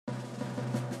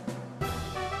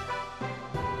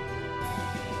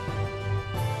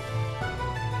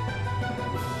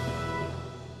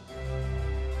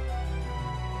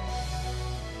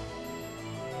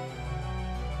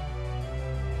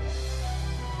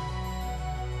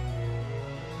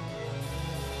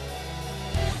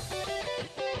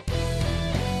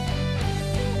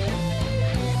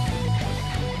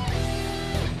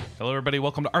Hello, everybody.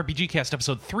 Welcome to RPGCast,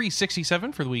 episode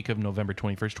 367 for the week of November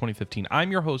 21st, 2015.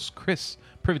 I'm your host, Chris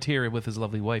Privateer, with his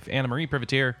lovely wife, Anna Marie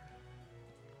Privateer.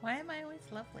 Why am I always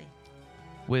lovely?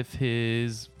 With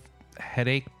his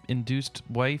headache-induced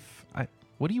wife.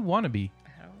 What do you want to be?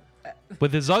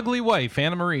 With his ugly wife,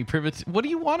 Anna Marie Privateer. What do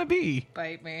you want to be?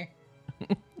 Bite me.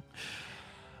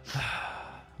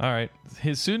 All right.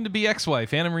 His soon-to-be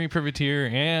ex-wife, Anna Marie Privateer,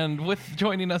 and with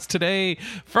joining us today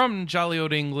from jolly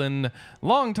old England,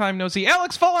 long-time no-see,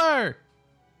 Alex Fuller!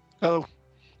 Hello.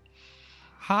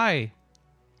 Hi.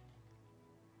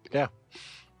 Yeah.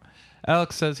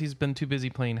 Alex says he's been too busy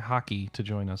playing hockey to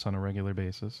join us on a regular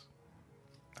basis.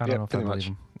 I don't know if I believe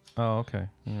him. Oh, okay.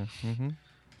 Yeah. Mm-hmm.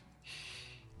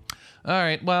 All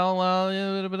right. Well,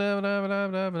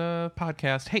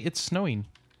 podcast. Hey, it's snowing.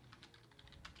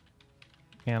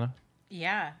 Anna?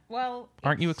 Yeah. Well,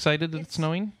 aren't you excited that it's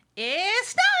snowing?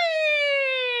 It's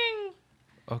snowing!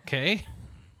 Okay.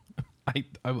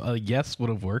 A yes would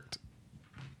have worked.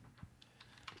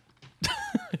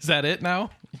 Is that it now?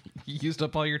 You used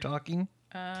up all your talking?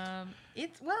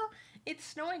 It's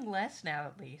snowing less now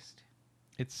at least.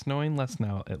 It's snowing less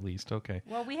now at least. Okay.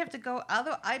 Well, we have to go.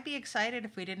 Although I'd be excited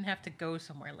if we didn't have to go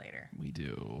somewhere later. We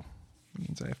do. It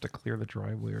means I have to clear the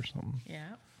driveway or something. Yeah.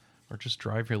 Or just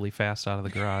drive really fast out of the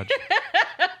garage.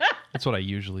 That's what I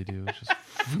usually do. It's just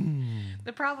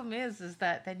The problem is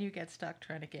that then you get stuck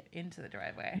trying to get into the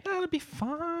driveway. That'll be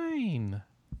fine.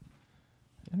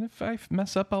 And if I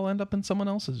mess up, I'll end up in someone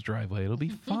else's driveway. It'll be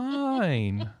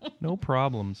fine. No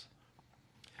problems.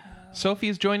 Sophie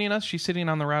is joining us. She's sitting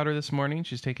on the router this morning.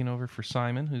 She's taking over for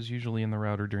Simon, who's usually in the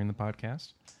router during the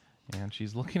podcast. And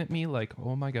she's looking at me like,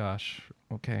 oh my gosh.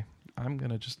 Okay, I'm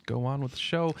going to just go on with the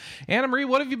show. Anna Marie,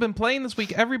 what have you been playing this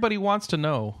week? Everybody wants to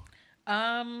know.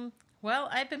 Well,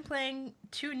 I've been playing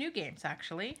 2 new games,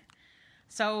 actually.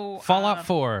 So Fallout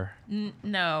 4.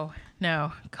 No.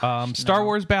 Gosh, Star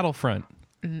Wars Battlefront.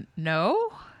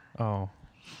 No? Oh.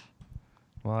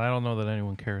 Well, I don't know that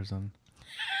anyone cares then.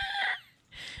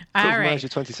 All Football right. Manager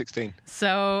 2016.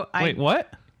 So Wait,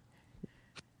 what?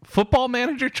 Football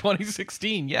Manager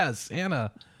 2016. Yes,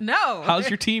 Anna. No. How's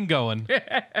your team going?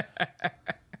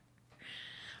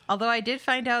 Although I did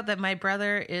find out that my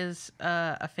brother is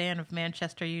a fan of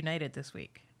Manchester United this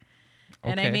week.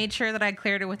 And I Okay. made sure that I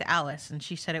cleared it with Alice, and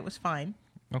she said it was fine.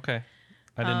 Okay.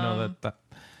 I didn't know that.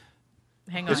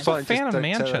 Hang on. It's fine. a fan just of don't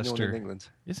tell anyone Manchester. in England.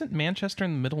 Isn't Manchester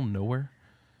in the middle of nowhere?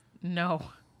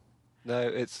 No. No,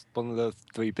 it's one of the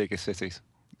 3 biggest cities.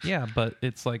 Yeah, but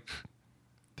it's like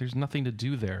there's nothing to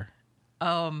do there.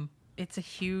 It's a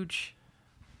huge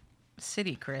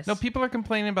city, Chris. No, people are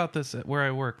complaining about this at where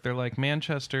I work. They're like,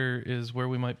 Manchester is where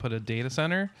we might put a data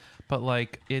center, but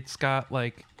like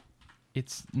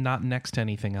it's not next to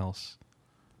anything else.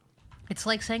 It's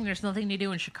like saying there's nothing to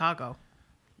do in Chicago.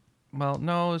 Well,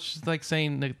 no, it's just like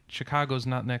saying that Chicago's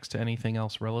not next to anything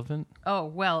else relevant. Oh,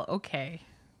 well, okay.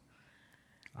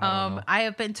 I don't know. I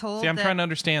have been told See, I'm that... trying to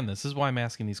understand this. This is why I'm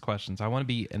asking these questions. I want to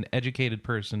be an educated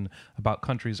person about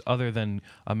countries other than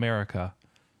America,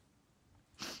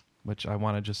 which I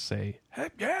want to just say,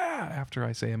 heck yeah, after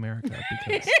I say America.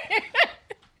 Because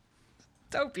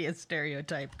Don't be a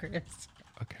stereotype, Chris.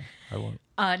 okay, I won't.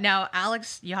 Now,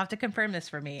 Alex, you have to confirm this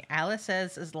for me. Alice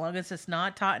says as long as it's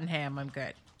not Tottenham, I'm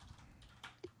good.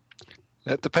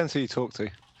 It depends who you talk to.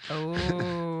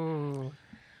 Oh.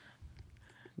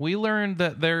 We learned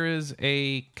that there is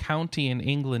a county in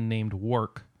England named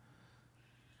Wark.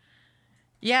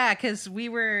 Yeah, because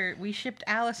we shipped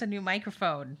Alice a new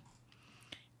microphone.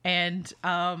 And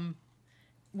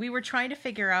we were trying to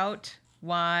figure out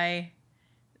why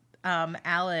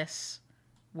Alice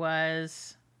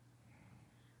was...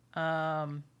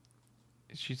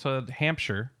 She said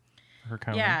Hampshire, her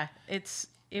county. Yeah, it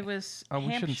was Oh, we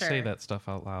Hampshire. shouldn't say that stuff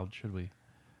out loud, should we?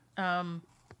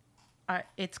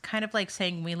 It's kind of like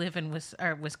saying we live in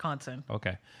Wisconsin.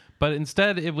 Okay. But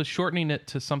instead, it was shortening it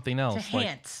to something else. To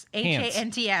Hants. Hants.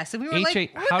 H-A-N-T-S. And we were H-A-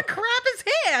 like, what the crap is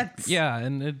Hants? Yeah,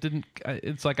 and it didn't...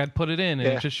 It's like I'd put it in, and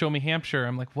it just showed me Hampshire.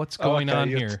 I'm like, what's going on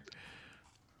here?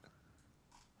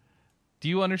 Do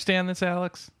you understand this,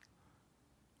 Alex?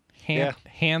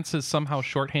 Hants is somehow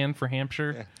shorthand for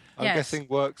Hampshire? Yeah. I'm Yes. guessing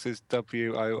Works is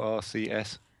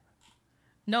W-O-R-C-S.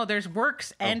 No, there's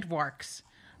works and works.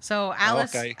 So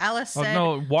Alice said,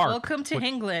 Wark. Welcome to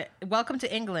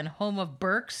England, home of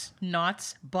Burks,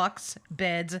 Knots, Bucks,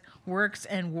 Beds, Works,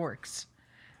 and Works.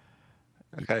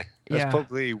 Okay. That's Yeah.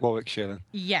 probably Warwickshire then.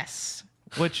 Yes.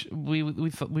 Which we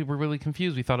were really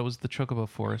confused. We thought it was the Chocobo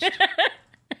Forest.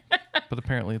 But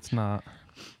apparently it's not.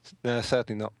 No,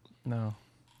 certainly not. No.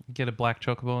 Get a black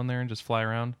Chocobo in there and just fly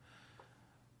around.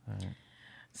 All right.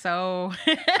 So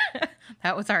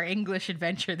That was our English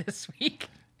adventure this week.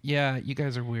 Yeah, you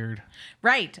guys are weird.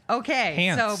 Right. Okay.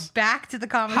 Hants. So back to the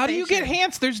conversation. How do you get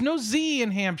Hants? There's no Z in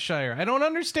Hampshire. I don't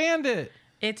understand it.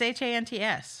 It's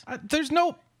H-A-N-T-S. There's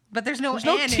no But there's no There's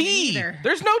no N in it T. either.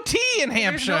 There's no T in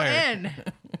Hampshire. There's no N.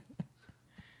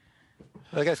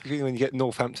 I guess when you get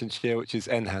Northamptonshire, which is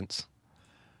enhance.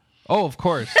 Oh, of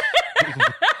course.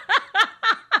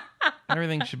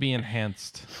 Everything should be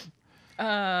enhanced.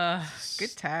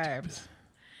 Good times.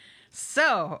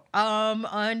 So,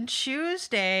 on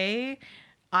Tuesday,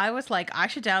 I was like, I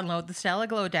should download the Stella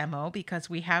Glow demo because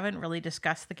we haven't really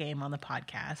discussed the game on the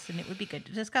podcast, and it would be good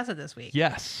to discuss it this week.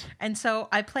 Yes. And so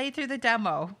I played through the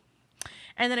demo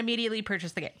and then immediately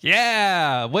purchased the game.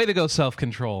 Yeah. Way to go,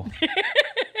 self-control.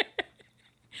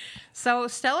 So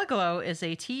Stella Glow is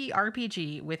a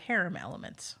TRPG with harem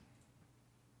elements.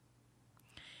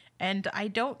 And I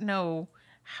don't know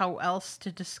how else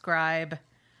to describe.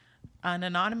 An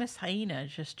anonymous hyena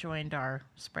just joined our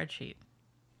spreadsheet.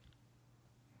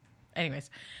 Anyways,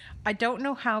 I don't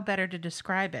know how better to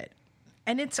describe it.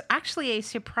 And it's actually a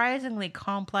surprisingly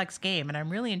complex game, and I'm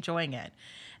really enjoying it.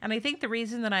 And I think the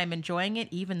reason that I'm enjoying it,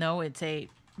 even though it's a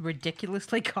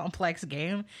ridiculously complex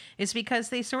game, is because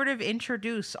they sort of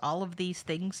introduce all of these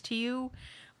things to you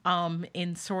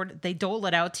they dole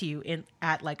it out to you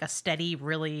at like a steady,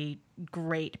 really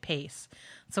great pace.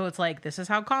 So it's like, this is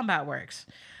how combat works.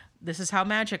 This is how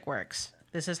magic works.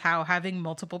 This is how having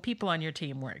multiple people on your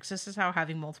team works. This is how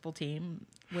having multiple team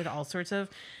with all sorts of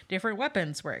different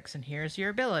weapons works. And here's your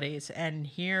abilities. And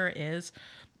here is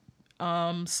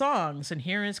songs. And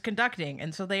here is conducting.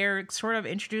 And so they are sort of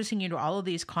introducing you to all of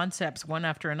these concepts one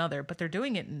after another. But they're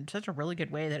doing it in such a really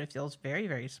good way that it feels very,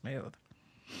 very smooth.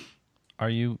 Are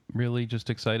you really just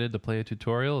excited to play a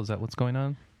tutorial? Is that what's going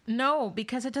on? No,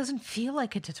 because it doesn't feel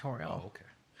like a tutorial. Oh, okay.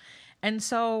 And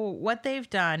so what they've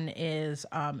done is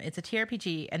it's a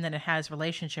TRPG and then it has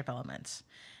relationship elements.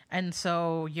 And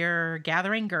so you're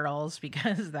gathering girls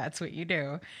because that's what you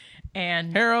do.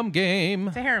 And Harem game.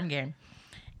 it's a harem game.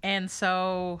 And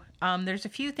so there's a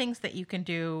few things that you can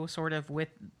do sort of with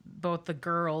both the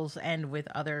girls and with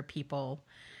other people.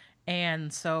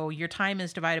 And so your time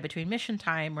is divided between mission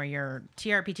time, where your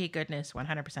TRPG goodness,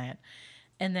 100%.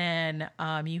 And then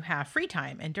you have free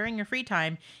time. And during your free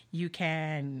time, you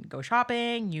can go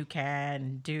shopping. You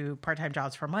can do part-time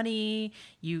jobs for money.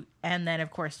 And then, of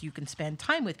course, you can spend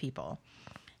time with people.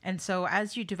 And so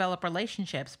as you develop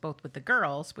relationships, both with the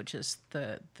girls, which is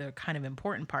the kind of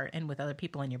important part, and with other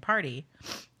people in your party,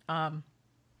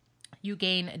 you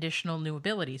gain additional new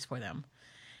abilities for them.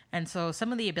 And so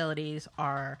some of the abilities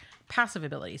are passive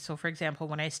abilities. So, for example,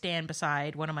 when I stand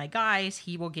beside one of my guys,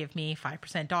 he will give me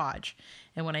 5% dodge.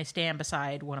 And when I stand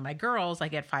beside one of my girls, I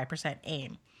get 5%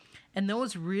 aim. And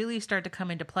those really start to come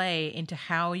into play into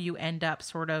how you end up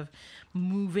sort of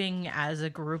moving as a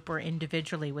group or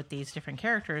individually with these different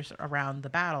characters around the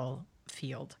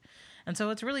battlefield. And so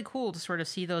it's really cool to sort of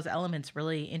see those elements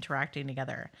really interacting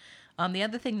together. The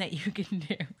other thing that you can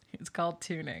do is called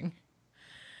tuning.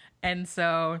 And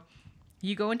so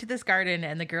you go into this garden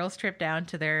and the girls trip down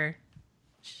to their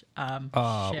shifts.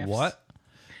 What?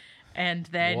 And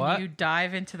then What? you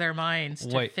dive into their minds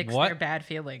to fix their bad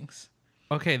feelings.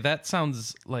 Okay, that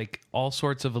sounds like all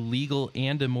sorts of illegal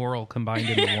and immoral combined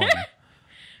into one.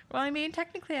 Well, I mean,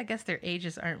 technically, I guess their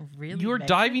ages aren't really You're measured.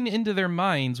 diving into their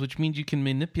minds, which means you can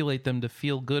manipulate them to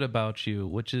feel good about you,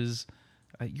 which is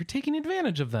you're taking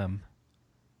advantage of them.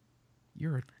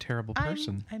 You're a terrible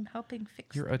person. I'm helping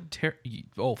fix You're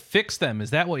them. fix them.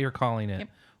 Is that what you're calling it? Yep.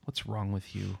 What's wrong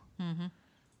with you? Mm-hmm.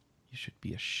 You should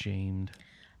be ashamed.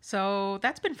 So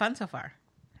that's been fun so far.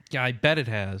 Yeah, I bet it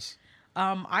has.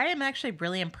 I am actually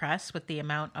really impressed with the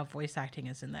amount of voice acting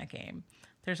is in that game.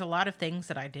 There's a lot of things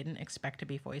that I didn't expect to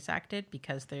be voice acted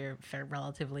because they're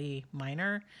relatively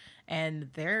minor. And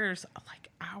there's like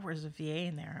hours of VA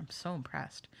in there. I'm so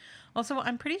impressed. Also,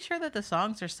 I'm pretty sure that the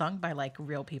songs are sung by like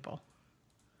real people.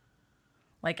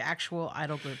 Like actual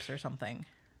idol groups or something.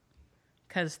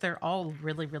 Because they're all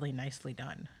really, really nicely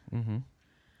done. Mm-hmm.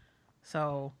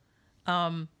 So,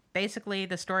 basically,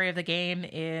 the story of the game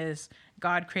is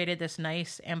God created this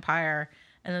nice empire,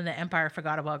 and then the empire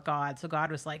forgot about God. So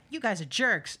God was like, you guys are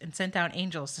jerks, and sent down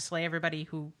angels to slay everybody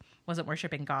who wasn't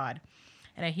worshiping God.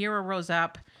 And a hero rose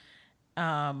up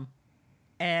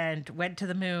and went to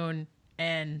the moon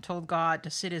and told God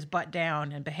to sit his butt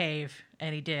down and behave,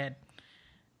 and he did.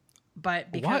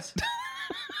 But because... What?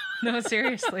 No,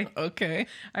 seriously. Okay.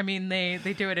 I mean, they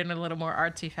do it in a little more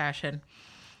artsy fashion.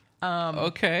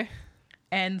 Okay.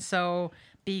 And so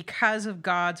because of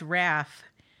God's wrath,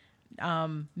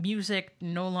 music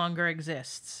no longer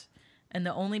exists. And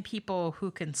the only people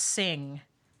who can sing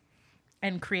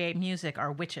and create music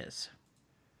are witches.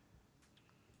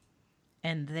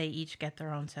 And they each get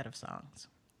their own set of songs.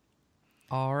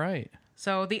 All right.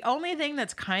 So the only thing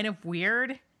that's kind of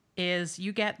weird is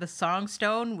you get the song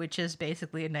stone, which is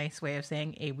basically a nice way of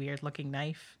saying a weird looking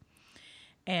knife.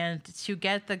 And to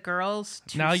get the girls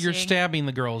to Now you're sing- stabbing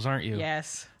the girls, aren't you?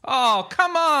 Yes. Oh,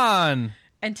 come on.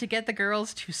 And to get the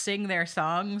girls to sing their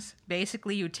songs,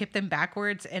 basically you tip them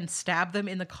backwards and stab them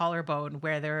in the collarbone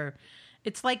where they're...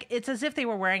 It's as if they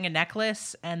were wearing a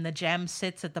necklace and the gem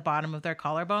sits at the bottom of their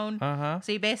collarbone. Uh-huh.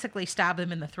 So you basically stab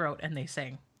them in the throat and they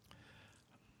sing.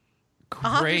 Great.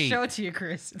 I'll have to show it to you,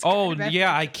 Chris. It's Oh, kind of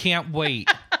yeah, epic. I can't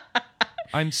wait.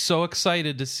 I'm so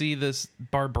excited to see this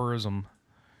barbarism.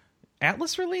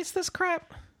 Atlas released this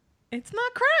crap? It's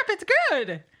not crap. It's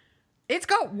good. It's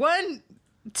got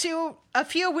a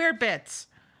few weird bits.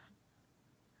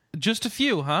 Just a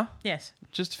few, huh? Yes.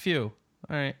 Just a few.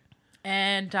 All right.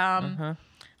 And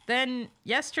then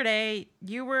yesterday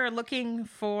you were looking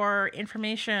for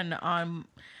information on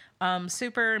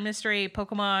Super Mystery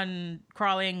Pokemon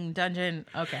Crawling Dungeon.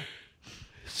 Okay.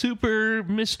 Super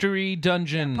Mystery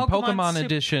Dungeon, Pokemon Sup-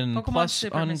 Edition, Pokemon plus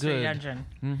Super Mystery ungood. Dungeon.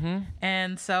 Mm-hmm.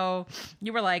 And so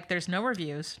you were like, there's no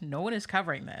reviews. No one is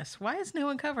covering this. Why is no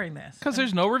one covering this? Because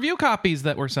there's no review copies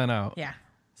that were sent out. Yeah.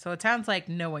 So it sounds like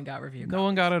no one got review No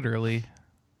one got it early.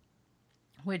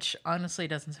 Which honestly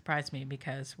doesn't surprise me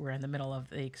because we're in the middle of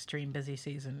the extreme busy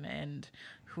season, and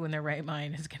who in their right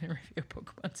mind is going to review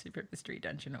Pokemon Super Mystery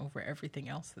Dungeon over everything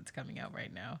else that's coming out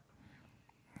right now?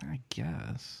 I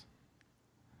guess.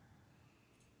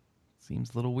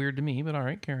 Seems a little weird to me, but all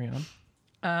right, carry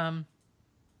on.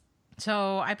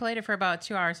 So I played it for about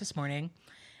 2 hours this morning,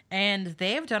 and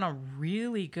they have done a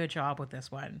really good job with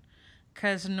this one.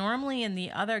 Because normally in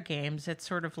the other games, it's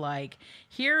sort of like,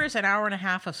 here's an hour and a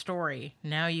half of story.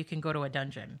 Now you can go to a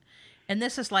dungeon. And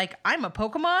this is like, I'm a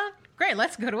Pokemon? Great,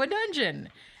 let's go to a dungeon.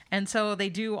 And so they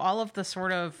do all of the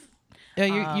sort of...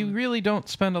 Yeah, you really don't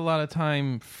spend a lot of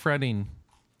time fretting.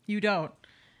 You don't.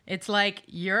 It's like,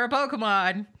 you're a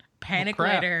Pokemon. Panic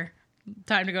crap. later.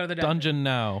 Time to go to the dungeon. Dungeon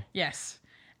now. Yes.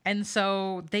 And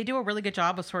so they do a really good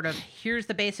job of sort of, here's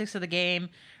the basics of the game.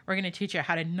 We're going to teach you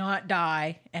how to not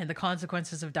die and the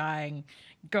consequences of dying.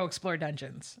 Go explore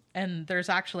dungeons. And there's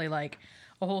actually like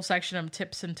a whole section of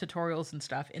tips and tutorials and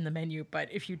stuff in the menu. But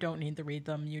if you don't need to read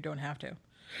them, you don't have to.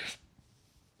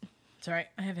 Sorry,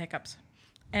 I have hiccups.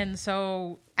 And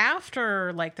so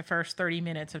after like the first 30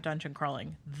 minutes of dungeon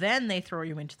crawling, then they throw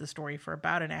you into the story for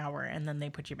about an hour and then they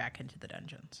put you back into the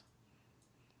dungeons.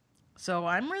 So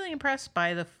I'm really impressed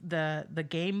by the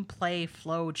gameplay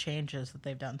flow changes that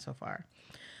they've done so far.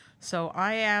 So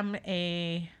I am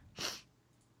a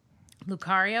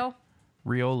Lucario.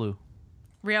 Riolu.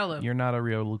 You're not a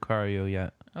real Lucario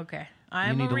yet. Okay.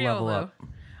 I'm need a to level Riolu. up.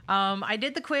 I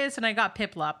did the quiz and I got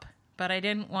Piplup, but I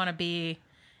didn't want to be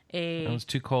It was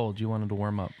too cold. You wanted to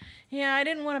warm up. Yeah, I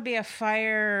didn't want to be a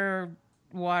fire,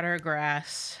 water,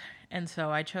 grass. And so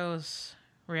I chose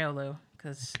Riolu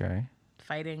because Okay.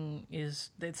 fighting it's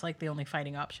like the only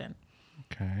fighting option.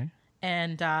 Okay.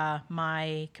 And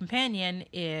my companion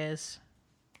is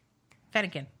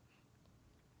Fennekin.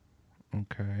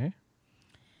 Okay.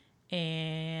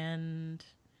 And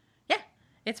yeah,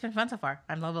 it's been fun so far.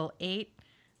 I'm level 8.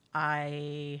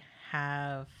 I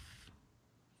have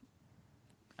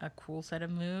a cool set of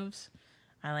moves.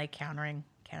 I like countering.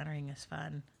 Countering is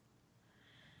fun.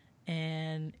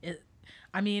 And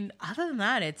other than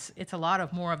that, it's a lot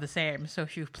of more of the same. So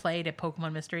if you've played a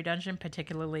Pokemon Mystery Dungeon,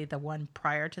 particularly the one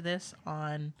prior to this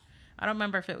on, I don't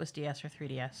remember if it was DS or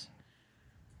 3DS.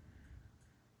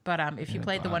 But if you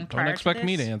played the one prior to this, don't expect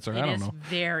me to answer. I don't know. It is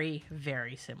very,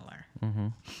 very similar. Mm-hmm.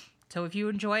 So if you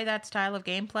enjoy that style of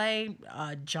gameplay,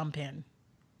 jump in.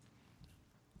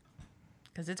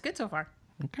 Because it's good so far.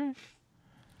 Okay.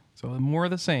 So more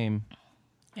of the same.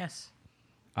 Yes.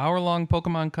 Hour-long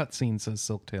Pokemon cutscene, says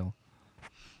Silktail.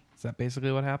 Is that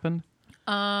basically what happened?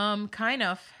 Kind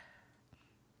of.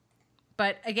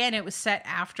 But again, it was set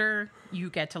after you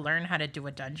get to learn how to do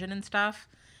a dungeon and stuff.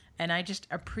 And I just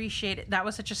appreciate it. That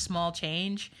was such a small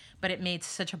change, but it made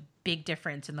such a big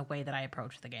difference in the way that I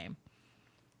approached the game.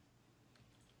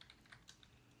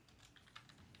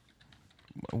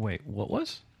 Wait, what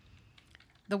was?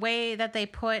 The way that they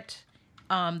put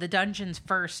the dungeons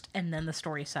first and then the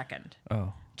story second.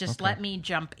 Oh. Just okay. let me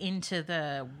jump into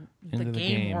the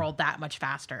game world that much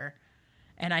faster.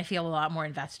 And I feel a lot more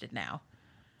invested now.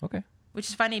 Okay. Which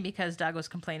is funny because Doug was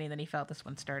complaining that he felt this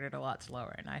one started a lot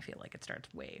slower, and I feel like it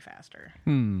starts way faster.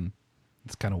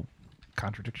 It's kind of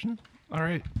contradiction. All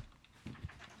right.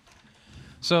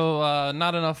 So,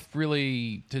 not enough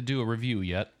really to do a review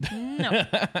yet. No.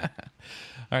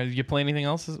 right, did you play anything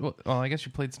else? Well, I guess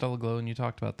you played Stellar Glow and you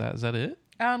talked about that. Is that it?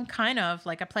 Kind of.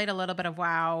 Like I played a little bit of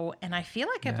WoW, and I feel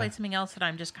like I played something else that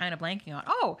I'm just kind of blanking on.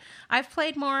 Oh, I've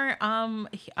played more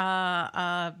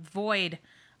Void.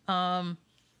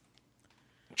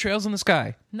 Trails in the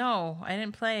Sky. No, I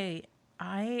didn't play.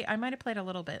 I might have played a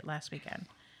little bit last weekend.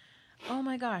 Oh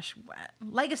my gosh,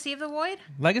 Legacy of the Void.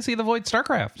 Legacy of the Void.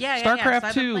 StarCraft. Yeah. StarCraft So I've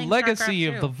been 2. playing Legacy StarCraft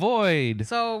of 2. the Void.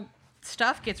 So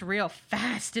stuff gets real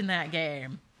fast in that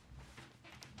game.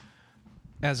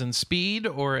 As in speed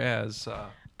or as...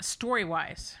 Story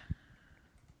wise.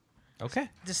 Okay.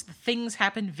 Just things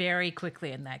happen very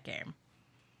quickly in that game.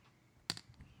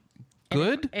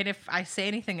 Good? And if I say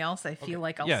anything else, I feel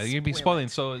like I'll you'd be spoil spoiling.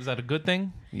 it. So is that a good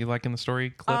thing? You liking the story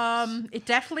clips? It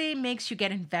definitely makes you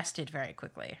get invested very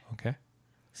quickly. Okay.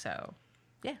 So,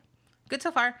 yeah. Good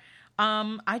so far.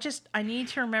 I need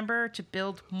to remember to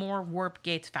build more warp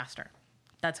gates faster.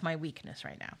 That's my weakness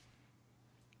right now.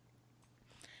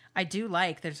 I do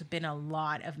like there's been a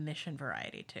lot of mission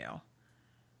variety too.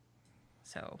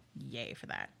 So, yay for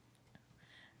that.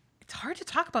 It's hard to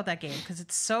talk about that game because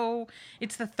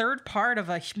it's the third part of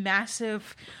a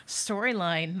massive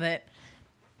storyline that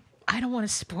I don't want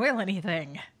to spoil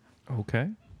anything. Okay.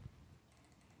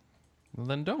 Well,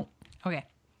 then don't. Okay.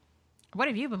 What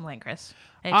have you been playing, Chris?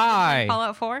 I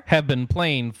Fallout 4? have been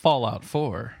playing Fallout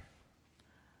 4,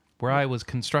 where I was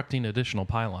constructing additional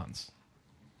pylons.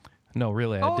 No,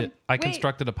 really, I did. I wait.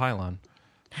 constructed a pylon.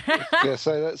 Yeah,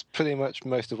 so that's pretty much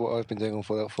most of what I've been doing on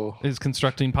Fallout 4. Is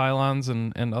constructing pylons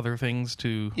and other things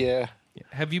to... Yeah.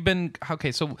 Have you been...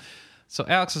 Okay, so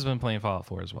Alex has been playing Fallout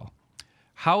 4 as well.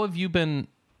 How have you been...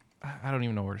 I don't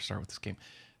even know where to start with this game.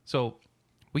 So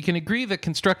we can agree that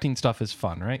constructing stuff is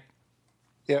fun, right?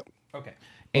 Yep. Okay.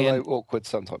 Although And awkward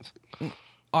sometimes.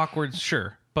 awkward,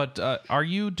 sure. But are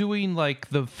you doing like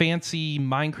the fancy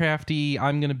Minecrafty,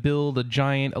 I'm going to build a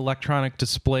giant electronic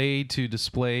display to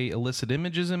display illicit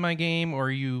images in my game? Or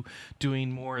are you doing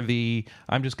more the,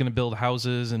 I'm just going to build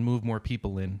houses and move more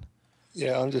people in?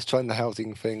 Yeah, I'm just trying the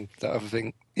housing thing, that other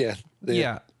thing. Yeah.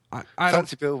 Yeah. I don't...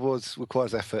 Fancy billboards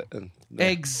requires effort. And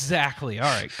Exactly.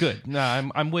 All right, good. No,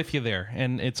 I'm with you there.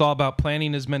 And it's all about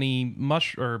planting as many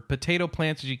potato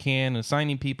plants as you can,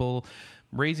 assigning people,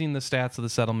 raising the stats of the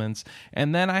settlements.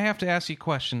 And then I have to ask you a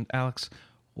question, Alex.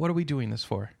 What are we doing this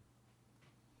for?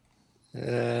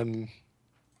 Yeah.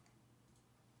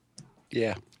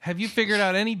 Have you figured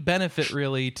out any benefit,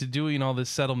 really, to doing all this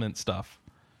settlement stuff?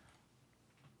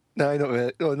 No, not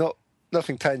really. No,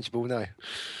 nothing tangible, no.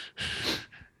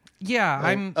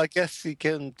 Yeah, I guess you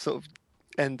can sort of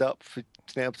end up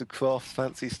being able to craft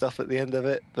fancy stuff at the end of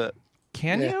it, but...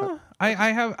 Can you?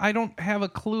 I don't have a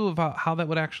clue about how that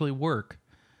would actually work.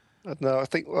 No, I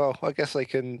think, I guess they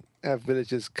can have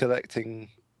villagers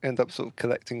end up sort of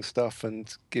collecting stuff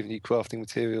and giving you crafting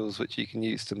materials which you can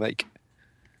use to make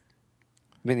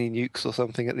mini nukes or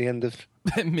something at the end of...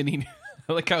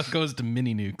 I like how it goes to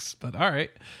mini nukes, but all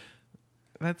right.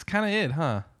 That's kind of it,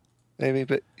 huh? Maybe,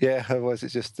 but yeah, otherwise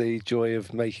it's just the joy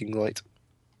of making light.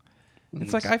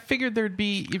 It's like I figured there'd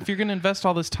be, if you're going to invest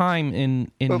all this time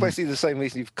in... Well, basically the same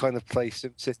reason you've kind of played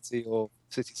SimCity or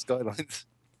City Skylines.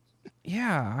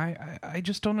 Yeah, I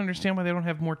just don't understand why they don't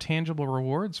have more tangible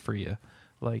rewards for you,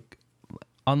 like,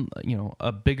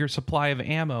 a bigger supply of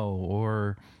ammo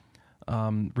or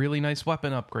really nice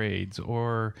weapon upgrades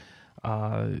or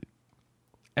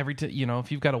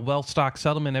if you've got a well-stocked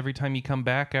settlement, every time you come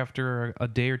back after a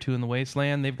day or two in the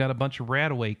wasteland, they've got a bunch of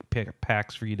Radaway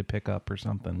packs for you to pick up or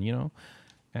something,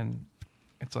 and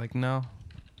it's like no,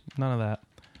 none of that.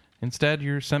 Instead,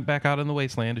 you're sent back out in the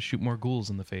wasteland to shoot more ghouls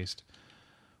in the face.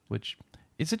 Which,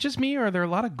 is it just me, or are there a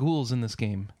lot of ghouls in this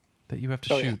game that you have to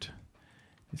shoot? Yeah.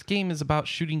 This game is about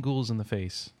shooting ghouls in the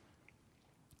face.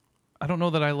 I don't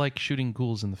know that I like shooting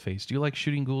ghouls in the face. Do you like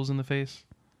shooting ghouls in the face?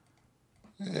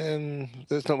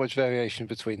 There's not much variation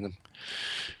between them.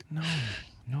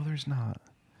 No, there's not.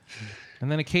 And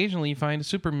then occasionally you find a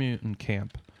super mutant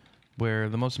camp, where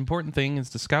the most important thing is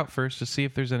to scout first to see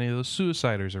if there's any of those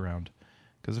suiciders around.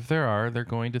 Because if there are, they're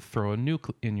going to throw a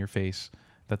nuke in your face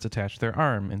that's attached to their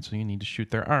arm, and so you need to shoot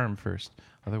their arm first.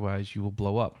 Otherwise, you will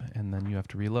blow up, and then you have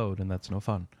to reload, and that's no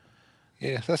fun.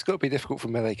 Yeah, that's got to be difficult for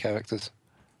melee characters.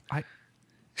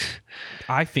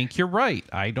 I think you're right.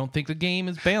 I don't think the game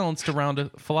is balanced around a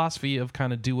philosophy of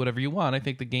kind of do whatever you want. I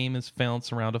think the game is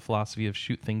balanced around a philosophy of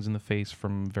shoot things in the face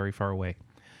from very far away.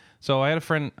 So I had a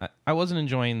friend, I wasn't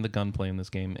enjoying the gunplay in this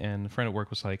game, and a friend at work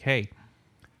was like, hey,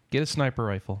 get a sniper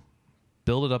rifle,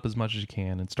 build it up as much as you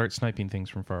can, and start sniping things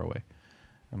from far away.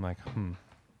 I'm like, all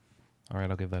right,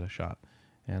 I'll give that a shot.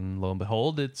 And lo and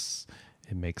behold, it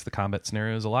makes the combat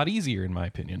scenarios a lot easier, in my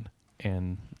opinion.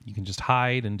 and you can just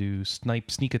hide and do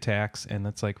sneak attacks, and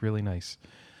that's like really nice.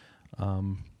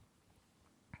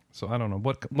 So I don't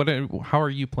know how are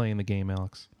you playing the game,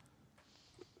 Alex?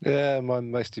 Yeah,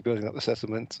 I'm mostly building up the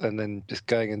settlement and then just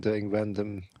going and doing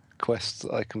random quests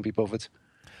that I can be bothered.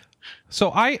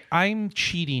 So I'm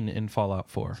cheating in Fallout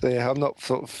 4. So yeah, I'm not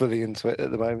sort of fully into it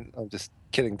at the moment. I'm just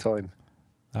killing time.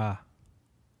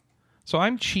 So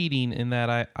I'm cheating in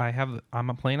that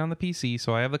I'm playing on the PC,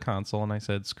 so I have the console, and I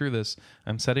said, screw this.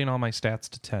 I'm setting all my stats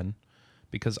to 10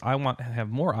 because I want to have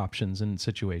more options in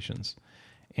situations.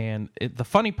 And the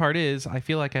funny part is I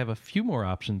feel like I have a few more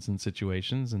options in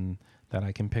situations and that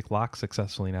I can pick locks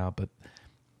successfully now, but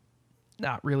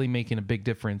not really making a big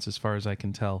difference as far as I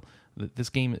can tell. This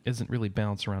game isn't really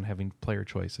balanced around having player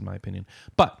choice, in my opinion.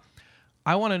 But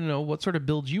I want to know what sort of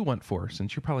build you went for,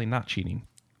 since you're probably not cheating.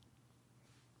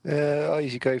 I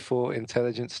usually go for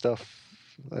intelligent stuff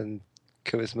and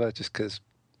charisma just because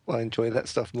I enjoy that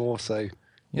stuff more. So,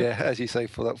 yeah, as you say,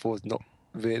 Fallout 4 is not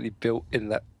really built in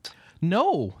that.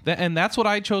 No, and that's what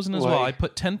I had chosen as way. well. I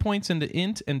put 10 points into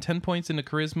int and 10 points into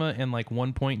charisma and like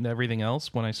 1 point into everything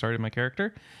else when I started my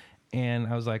character. And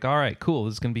I was like, all right, cool.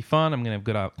 This is going to be fun. I'm going to have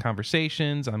good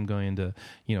conversations. I'm going to,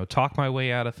 talk my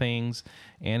way out of things.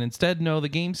 And instead, no, the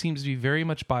game seems to be very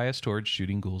much biased towards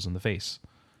shooting ghouls in the face.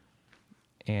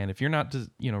 And if you're not,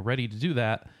 ready to do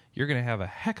that, you're going to have a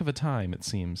heck of a time, it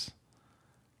seems.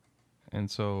 And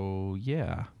so,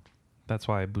 yeah, that's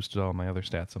why I boosted all my other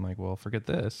stats. I'm like, well, forget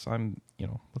this.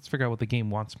 Let's figure out what the game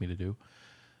wants me to do.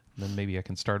 And then maybe I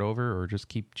can start over or just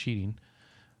keep cheating.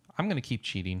 I'm going to keep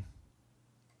cheating.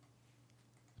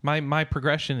 My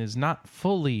progression is not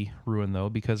fully ruined, though,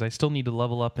 because I still need to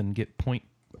level up and get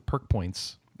perk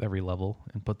points every level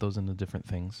and put those into different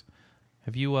things.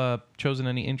 Have you chosen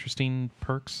any interesting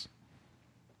perks?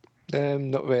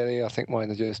 Not really. I think mine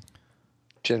are just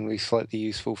generally slightly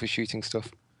useful for shooting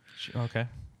stuff. Okay.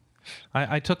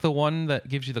 I took the one that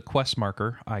gives you the quest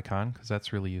marker icon, because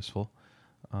that's really useful.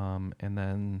 And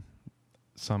then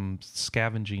some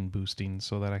scavenging boosting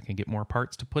so that I can get more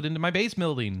parts to put into my base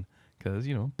building. Because,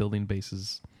 building base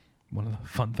is one of the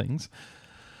fun things.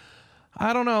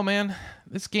 I don't know, man.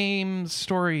 This game's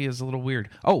story is a little weird.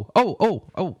 Oh,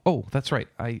 that's right.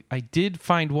 I did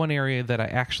find one area that I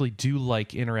actually do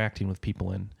like interacting with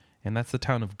people in, and that's the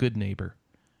town of Good Neighbor.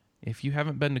 If you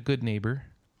haven't been to Good Neighbor,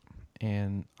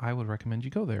 and I would recommend you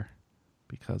go there,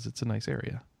 because it's a nice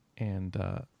area. And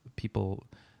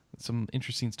some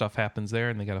interesting stuff happens there,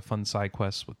 and they got a fun side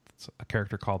quest with a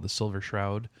character called the Silver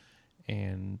Shroud.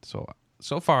 And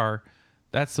so far,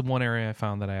 that's the one area I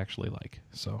found that I actually like.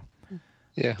 So,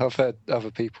 yeah, I've heard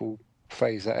other people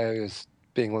praise that area as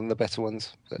being one of the better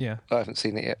ones. But yeah, I haven't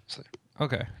seen it yet. So.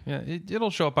 Okay, yeah,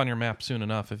 it'll show up on your map soon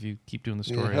enough if you keep doing the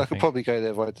story. Yeah, I could probably go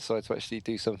there if I decide to actually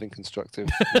do something constructive.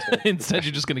 Instead,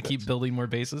 you're just going to keep building more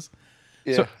bases.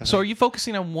 Yeah. So are you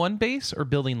focusing on one base or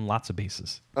building lots of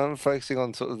bases? I'm focusing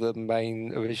on sort of the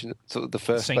main original, sort of the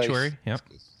first sanctuary. Base. Yep.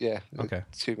 Yeah. Okay.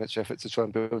 Too much effort to try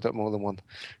and build up more than one.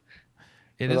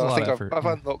 It is a lot of effort. I've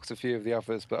unlocked a few of the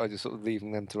others, but I just sort of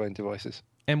leaving them to their own devices.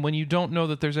 And when you don't know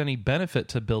that there's any benefit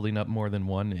to building up more than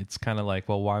one, it's kind of like,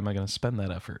 well, why am I going to spend that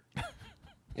effort?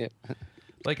 Yeah.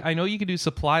 Like, I know you can do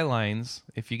supply lines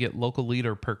if you get local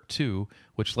leader perk 2,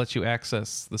 which lets you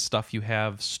access the stuff you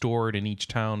have stored in each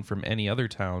town from any other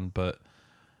town, but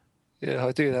yeah,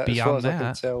 I do that. Beyond as far as that, I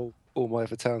can tell, all my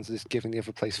other towns are just giving the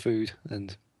other place food,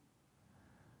 and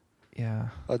yeah,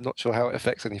 I'm not sure how it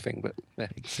affects anything, but yeah.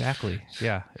 Exactly.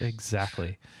 Yeah,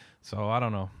 exactly. So I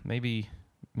don't know. Maybe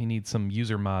we need some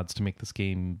user mods to make this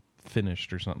game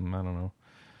finished or something. I don't know.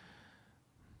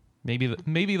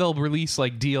 Maybe they'll release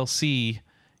like DLC.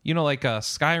 Like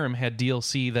Skyrim had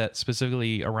DLC that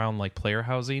specifically around like player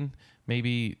housing.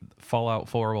 Maybe Fallout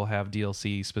 4 will have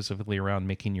DLC specifically around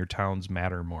making your towns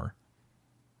matter more.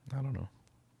 I don't know.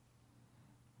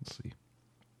 Let's see.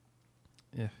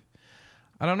 Yeah.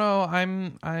 I don't know.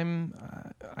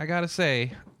 I gotta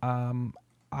say,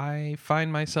 I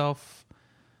find myself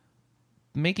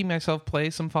making myself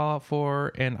play some Fallout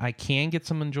 4, and I can get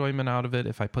some enjoyment out of it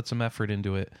if I put some effort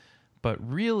into it. But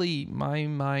really, my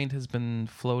mind has been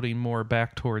floating more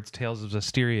back towards Tales of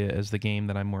Zestiria as the game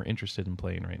that I'm more interested in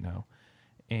playing right now.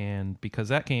 And because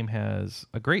that game has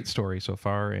a great story so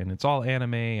far, and it's all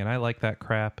anime, and I like that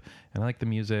crap, and I like the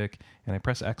music, and I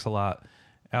press X a lot.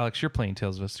 Alex, you're playing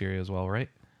Tales of Zestiria as well, right?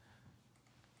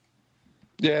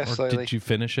 Yeah, or slowly. Did you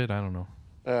finish it? I don't know.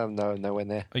 No, nowhere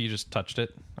near. Oh, you just touched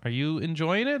it? Are you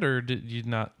enjoying it, or did you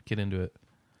not get into it?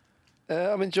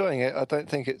 I'm enjoying it. I don't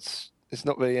think it's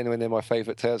not really anywhere near my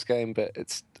favourite Tales game, but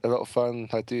it's a lot of fun.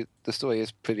 The story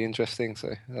is pretty interesting,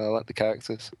 so I like the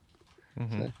characters.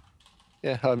 Mm-hmm. So.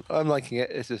 Yeah, I'm liking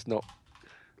it. It's just not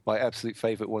my absolute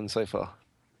favorite one so far.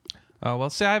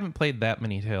 Well, see, I haven't played that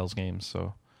many Tales games,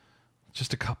 so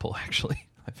just a couple actually.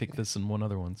 I think this and one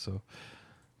other one. So,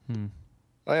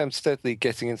 I am steadily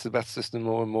getting into the battle system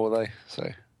more and more, though.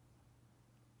 So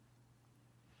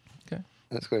okay,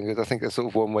 that's going good. I think that's sort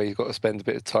of one way you've got to spend a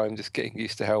bit of time just getting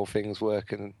used to how things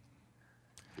work. And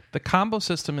the combo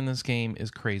system in this game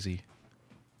is crazy.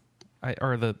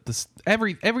 All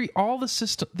the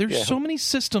system. There's so many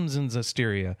systems in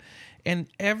Zestiria, and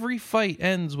every fight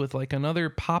ends with like another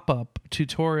pop-up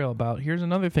tutorial about here's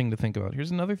another thing to think about.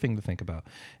 Here's another thing to think about,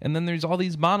 and then there's all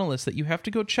these monoliths that you have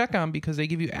to go check on because they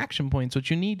give you action points,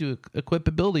 which you need to equip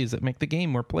abilities that make the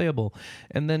game more playable.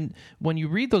 And then when you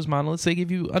read those monoliths, they give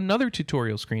you another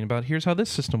tutorial screen about here's how this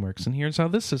system works and here's how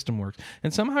this system works.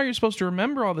 And somehow you're supposed to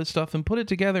remember all this stuff and put it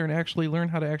together and actually learn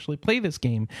how to actually play this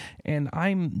game. And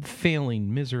I'm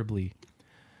failing miserably.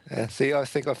 yeah, see, I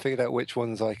think I figured out which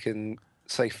ones I can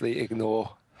safely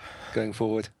ignore going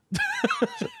forward.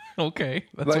 Okay,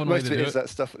 that's one way Most to of do it is that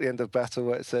stuff at the end of battle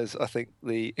where it says, I think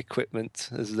the equipment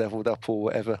has leveled up or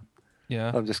whatever.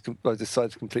 Yeah. I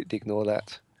decided to completely ignore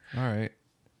that. All right.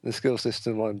 The skill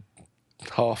system I'm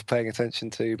half paying attention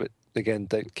to, but again,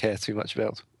 don't care too much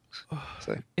about.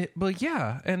 So But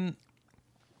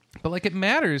like it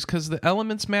matters because the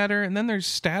elements matter, and then there's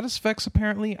status effects.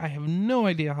 Apparently, I have no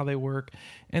idea how they work,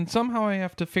 and somehow I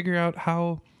have to figure out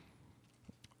how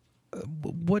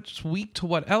what's weak to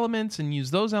what elements and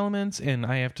use those elements, and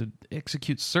I have to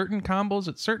execute certain combos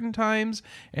at certain times,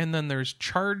 and then there's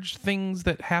charge things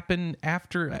that happen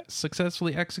after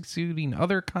successfully executing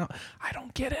other I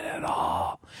don't get it at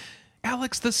all.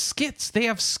 Alex, the skits, they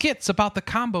have skits about the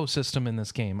combo system in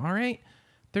this game, all right?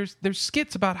 There's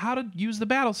skits about how to use the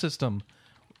battle system.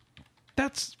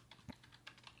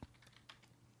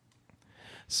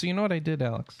 So you know what I did,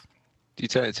 Alex? you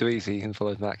turn it too easy and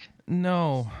follow back.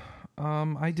 No.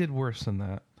 I did worse than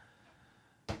that.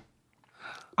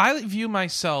 I view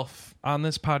myself on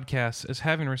this podcast as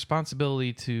having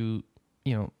responsibility to,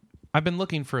 I've been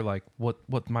looking for like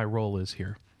what my role is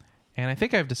here. And I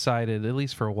think I've decided, at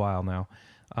least for a while now,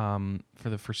 for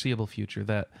the foreseeable future,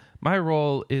 that my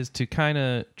role is to kind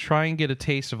of try and get a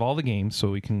taste of all the games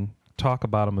so we can talk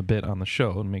about them a bit on the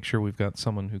show and make sure we've got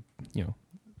someone who,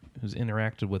 who's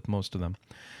interacted with most of them.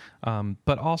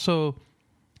 But also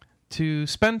to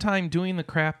spend time doing the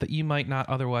crap that you might not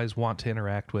otherwise want to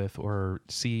interact with or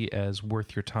see as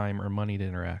worth your time or money to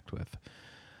interact with.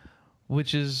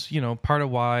 Which is, part of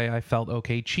why I felt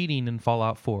okay cheating in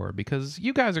Fallout 4, because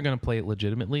you guys are going to play it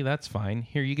legitimately. That's fine.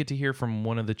 Here, you get to hear from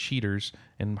one of the cheaters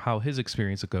and how his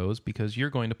experience goes, because you're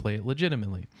going to play it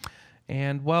legitimately.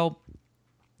 And, well,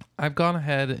 I've gone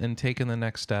ahead and taken the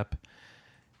next step,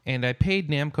 and I paid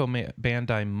Namco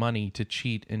Bandai money to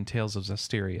cheat in Tales of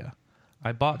Zestiria.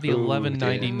 I bought the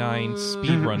 $11.99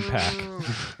 speedrun pack.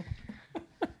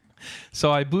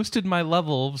 So I boosted my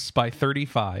levels by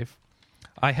 35.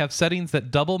 I have settings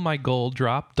that double my gold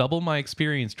drop, double my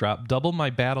experience drop, double my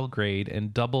battle grade,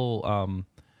 and double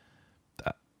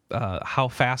how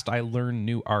fast I learn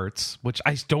new arts, which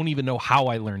I don't even know how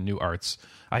I learn new arts.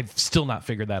 I've still not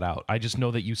figured that out. I just know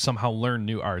that you somehow learn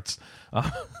new arts.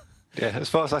 Yeah, as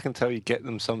far as I can tell, you get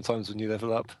them sometimes when you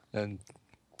level up. And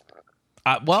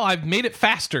well, I've made it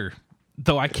faster,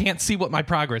 though I can't see what my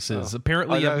progress is.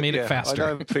 Apparently, I've made it faster.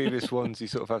 I know in previous ones you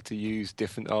sort of have to use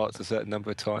different arts a certain number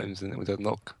of times, and it would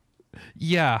unlock.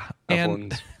 Yeah,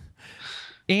 and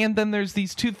then there's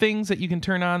these two things that you can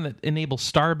turn on that enable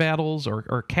star battles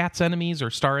or cats enemies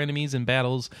or star enemies in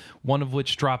battles, one of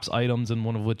which drops items and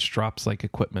one of which drops like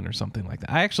equipment or something like that.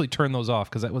 I actually turned those off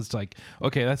because that was like,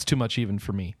 okay, that's too much even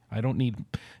for me. I don't need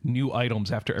new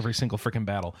items after every single freaking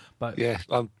battle. But yeah,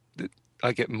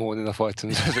 I get more than enough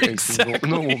items as it is in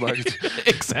normal mode.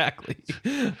 Exactly.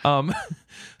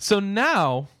 So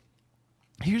now,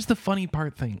 here's the funny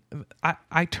part thing.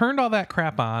 I turned all that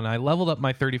crap on. I leveled up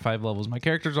my 35 levels. My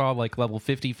character's all like level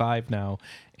 55 now,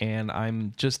 and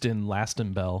I'm just in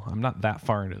Lastenbell. I'm not that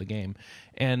far into the game.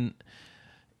 And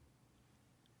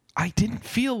I didn't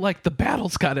feel like the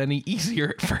battles got any easier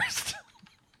at first.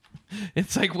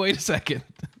 It's like, wait a second.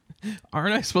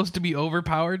 Aren't I supposed to be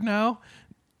overpowered now?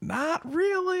 Not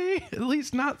really. At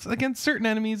least not against certain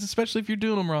enemies, especially if you're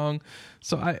doing them wrong.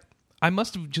 So I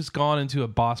must have just gone into a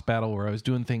boss battle where I was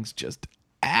doing things just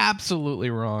absolutely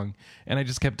wrong. And I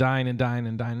just kept dying and dying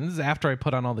and dying. And this is after I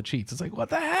put on all the cheats. It's like, what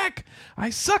the heck?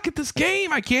 I suck at this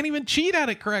game. I can't even cheat at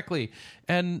it correctly.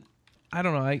 And I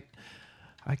don't know.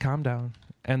 I calmed down.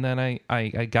 And then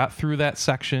I got through that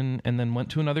section and then went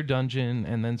to another dungeon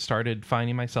and then started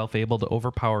finding myself able to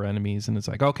overpower enemies. And it's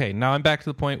like, okay, now I'm back to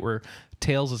the point where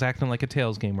Tails is acting like a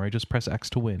Tails game where I just press X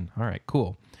to win. All right,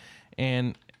 cool.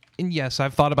 And yes,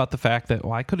 I've thought about the fact that,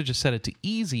 well, I could have just set it to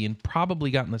easy and probably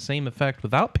gotten the same effect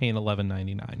without paying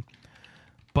 $11.99.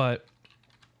 But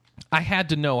I had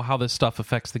to know how this stuff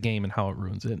affects the game and how it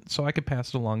ruins it, so I could pass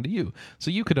it along to you, so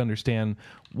you could understand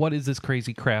what is this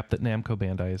crazy crap that Namco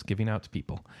Bandai is giving out to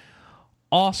people.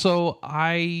 Also,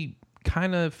 I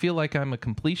kind of feel like I'm a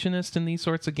completionist in these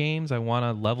sorts of games. I want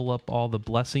to level up all the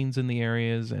blessings in the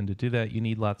areas, and to do that, you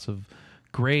need lots of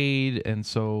grade, and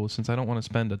so since I don't want to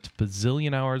spend a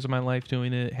bazillion hours of my life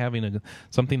doing it, having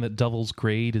something that doubles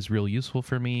grade is real useful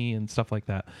for me and stuff like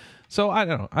that. So I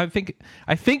don't know. I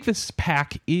think this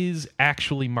pack is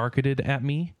actually marketed at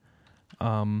me,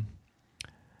 and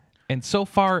so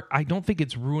far I don't think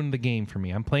it's ruined the game for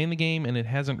me. I'm playing the game and it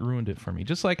hasn't ruined it for me.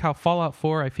 Just like how Fallout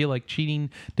 4, I feel like cheating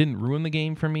didn't ruin the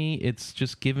game for me. It's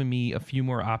just given me a few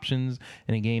more options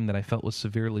in a game that I felt was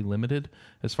severely limited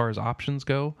as far as options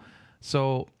go.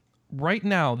 So right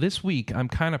now, this week, I'm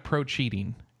kind of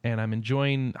pro-cheating, and I'm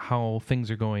enjoying how things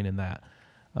are going in that.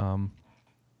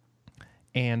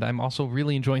 And I'm also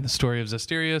really enjoying the story of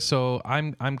Zestiria, so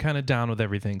I'm kind of down with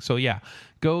everything. So yeah,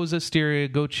 go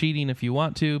Zestiria, go cheating if you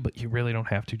want to, but you really don't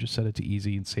have to. Just set it to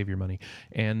easy and save your money.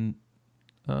 And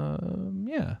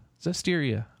yeah,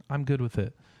 Zestiria, I'm good with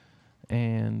it.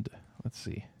 And let's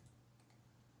see.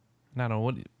 I don't know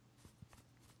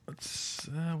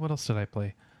what else did I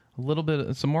play? A little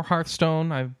bit, some more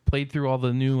Hearthstone. I've played through all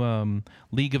the new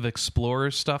League of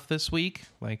Explorers stuff this week.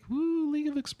 Like, woo, League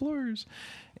of Explorers.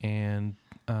 And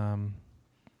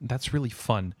that's really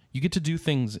fun. You get to do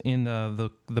things in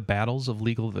the battles of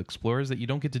League of Explorers that you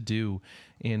don't get to do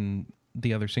in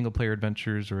the other single-player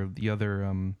adventures or the other,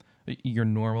 your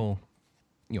normal,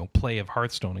 play of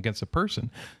Hearthstone against a person.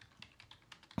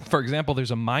 For example,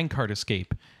 there's a minecart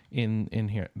escape in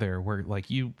here there where like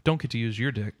you don't get to use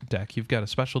your deck. You've got a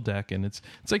special deck, and it's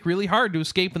like really hard to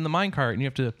escape in the minecart, and you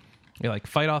have to like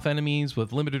fight off enemies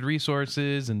with limited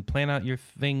resources and plan out your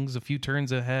things a few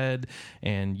turns ahead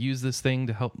and use this thing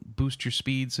to help boost your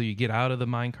speed so you get out of the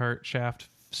minecart shaft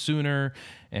sooner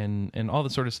and all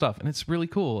this sort of stuff. And it's really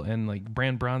cool. And like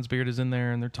Brand Bronzebeard is in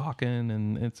there and they're talking,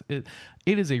 and it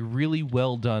is a really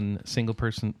well done single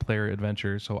person player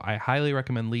adventure. So I highly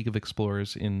recommend League of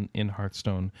Explorers in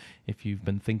Hearthstone if you've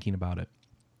been thinking about it.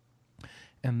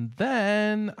 And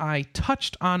then I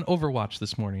touched on Overwatch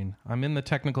this morning. I'm in the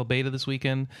technical beta this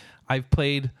weekend. I've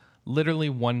played literally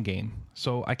one game,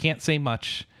 so I can't say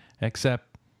much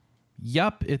except,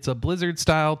 yup, it's a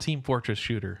Blizzard-style Team Fortress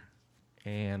shooter.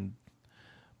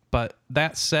 But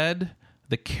that said,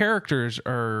 the characters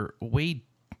are way,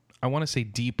 I want to say,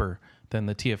 deeper than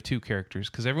the TF2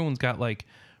 characters, because everyone's got like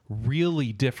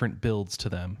really different builds to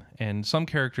them, and some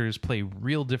characters play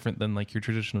real different than like your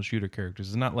traditional shooter characters.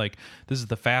 It's not like this is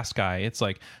the fast guy. It's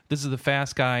like this is the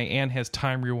fast guy and has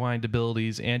time rewind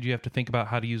abilities, and you have to think about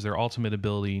how to use their ultimate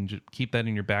ability and just keep that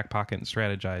in your back pocket and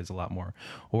strategize a lot more.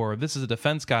 Or this is a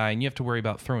defense guy and you have to worry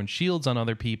about throwing shields on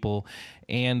other people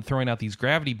and throwing out these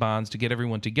gravity bombs to get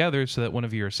everyone together so that one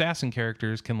of your assassin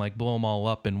characters can like blow them all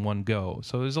up in one go.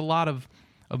 So there's a lot of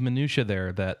minutia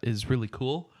there that is really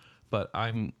cool, but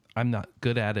I'm not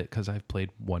good at it because I've played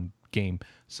one game.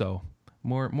 So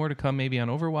more to come maybe on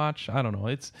Overwatch. I don't know.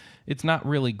 It's not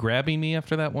really grabbing me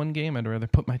after that one game. I'd rather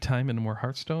put my time into more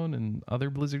Hearthstone and other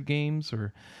Blizzard games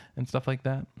and stuff like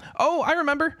that. Oh, I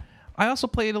remember. I also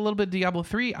played a little bit of Diablo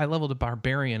 3. I leveled a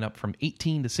Barbarian up from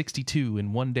 18 to 62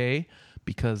 in one day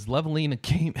because leveling a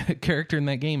character in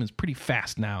that game is pretty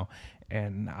fast now.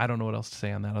 And I don't know what else to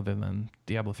say on that other than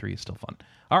Diablo 3 is still fun.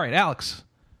 All right, Alex,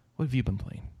 what have you been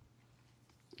playing?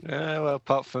 Well,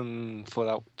 apart from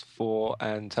Fallout 4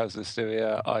 and Tales of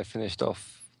Hysteria, I finished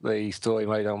off the story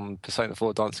mode on Persona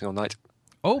 4 Dancing All Night.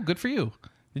 Oh, good for you.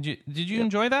 Did you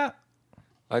enjoy that?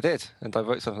 I did, and I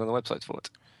wrote something on the website for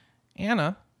it.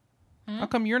 Anna, how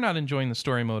come you're not enjoying the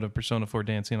story mode of Persona 4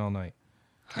 Dancing All Night?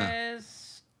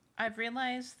 Because I've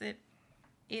realized that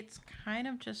it's kind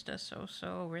of just a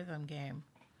so-so rhythm game.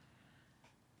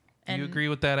 Do you agree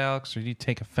with that, Alex, or do you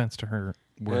take offense to her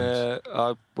words?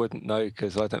 I wouldn't know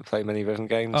because I don't play many rhythm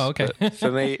games. Oh, okay. But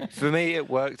for me, it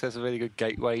worked as a really good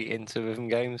gateway into rhythm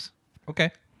games.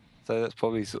 Okay. So that's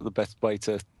probably sort of the best way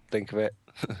to think of it.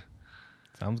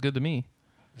 Sounds good to me.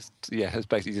 It's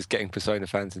basically just getting Persona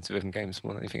fans into rhythm games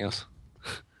more than anything else.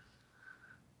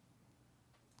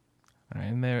 All right,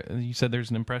 and there, you said there's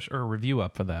an impression or a review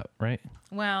up for that, right?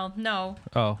 Well, no.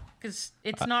 Oh. Because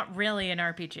it's not really an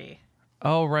RPG.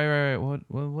 Oh, right.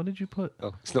 What did you put?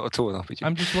 Oh, it's not at all an RPG.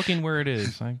 I'm just looking where it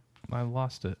is. I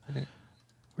lost it.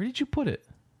 Where did you put it?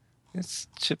 It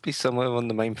should be somewhere on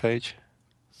the main page.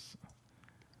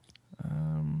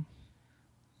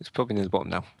 It's probably near the bottom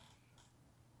now.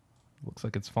 Looks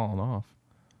like it's fallen off.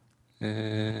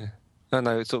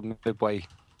 No, it's sort of midway.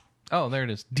 Oh, there it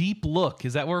is. Deep Look.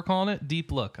 Is that what we're calling it?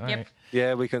 Deep Look. All Yep. right.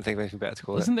 Yeah, we couldn't think of anything better to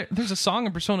call it. There's a song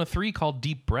in Persona 3 called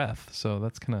Deep Breath, so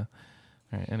that's kind of...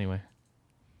 All right, anyway.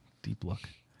 Deep Look.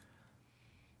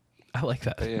 I like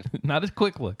that. Yeah. Not a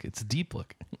quick look. It's Deep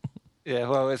Look. Yeah,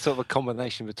 well, it's sort of a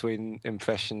combination between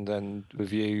impression and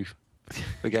review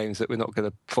for games that we're not going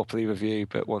to properly review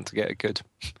but want to get it good.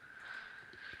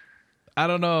 I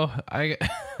don't know. I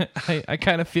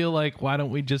kind of feel like, why don't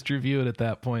we just review it at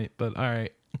that point? But all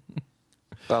right.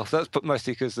 Well, that's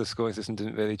mostly because the scoring system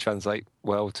didn't really translate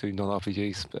well to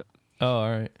non-RPGs. But Oh, all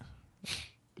right.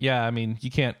 Yeah, I mean,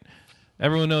 you can't...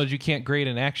 Everyone knows you can't grade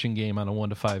an action game on a 1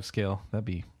 to 5 scale. That'd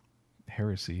be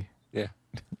heresy. yeah,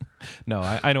 No,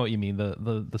 I know what you mean. The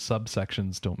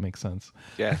subsections don't make sense.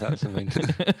 yeah, that's the main.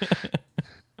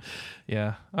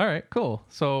 Yeah. All right, cool.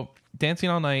 So Dancing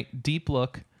All Night, Deep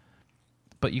Look,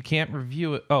 but you can't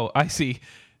review it. Oh, I see.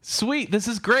 Sweet. This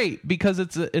is great because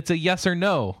it's a yes or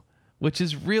no, which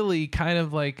is really kind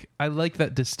of like, I like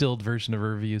that distilled version of a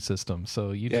review system.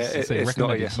 So you just say it's not a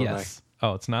recommended yes or yes.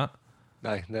 Oh, it's not?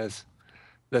 No,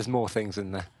 there's more things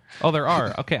in there. Oh, there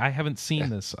are. Okay, I haven't seen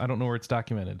this. I don't know where it's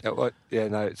documented. Yeah,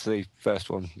 no, it's the first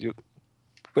one.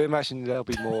 We imagine there'll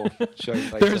be more shown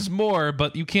later. There's more,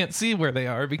 but you can't see where they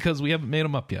are because we haven't made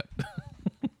them up yet.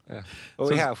 Yeah. Well,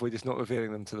 we have. We're just not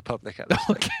revealing them to the public at this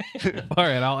Okay. All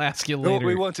right, I'll ask you later.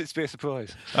 We want it to be a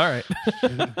surprise. All right.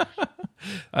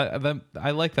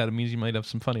 I like that. It means you might have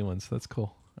some funny ones. That's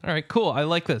cool. All right, cool. I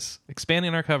like this.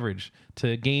 Expanding our coverage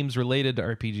to games related to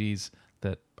RPGs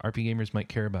that RP gamers might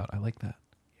care about. I like that.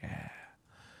 Yeah.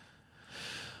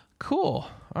 Cool.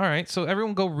 All right, so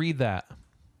everyone go read that.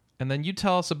 And then you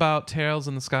tell us about Tales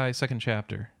in the Sky second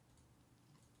chapter.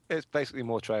 It's basically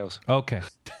more trails. Okay.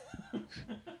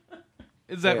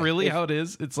 Is that Yeah, really how it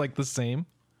is? It's like the same?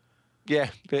 Yeah,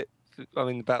 but I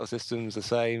mean the battle system's the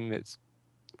same. It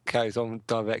carries on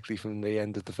directly from the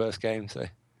end of the first game. So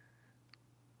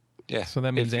yeah. So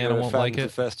that means if Anna you're a won't fan like of the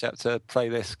it? first chapter, play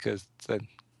this because then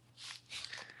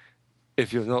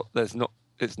if you're not, it's not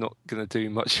going to do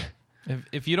much.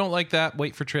 If you don't like that,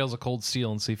 wait for Trails of Cold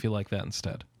Steel and see if you like that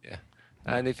instead. Yeah,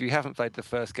 and if you haven't played the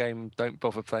first game, don't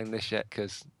bother playing this yet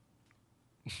because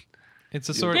It's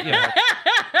a sort of... Yeah.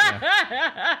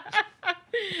 Yeah.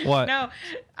 What? No,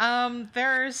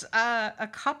 there's a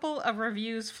couple of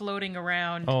reviews floating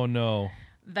around. Oh, no.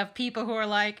 The people who are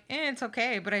like, it's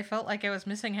okay, but I felt like I was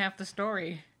missing half the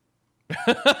story.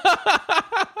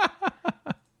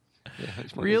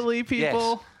 Really,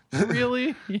 people? Yes.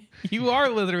 Really? You are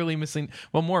literally missing,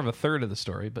 well, more of a third of the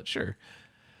story, but sure.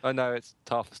 I know it's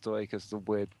half the story because the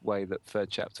weird way that third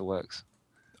chapter works.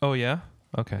 Oh, yeah?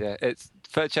 Okay. Yeah, it's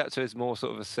third chapter is more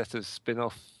sort of a set of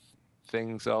spin-off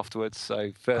things afterwards.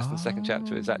 So first and second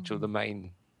chapter is actual the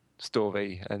main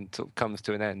story and sort of comes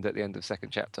to an end at the end of second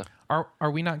chapter.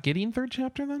 Are we not getting third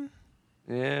chapter then?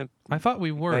 Yeah, I thought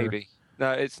we were. maybe.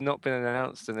 No, it's not been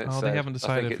announced, and it's. Oh, they haven't I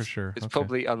decided think for sure. It's Okay.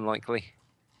 probably unlikely.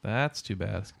 That's too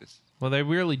bad. It's- Well, they're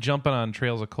really jumping on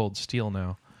Trails of Cold Steel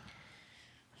now.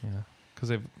 Yeah, because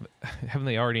haven't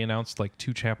they already announced like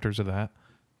 2 chapters of that?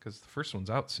 Because the first one's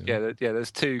out soon. Yeah,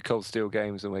 there's 2 Cold Steel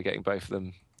games, and we're getting both of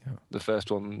them. Yeah. The first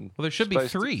one. Well, there should be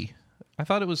 3. I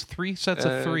thought it was 3 sets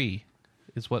of 3,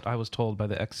 is what I was told by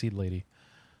the Xseed lady.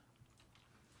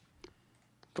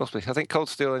 Possibly. I think Cold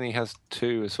Steel only has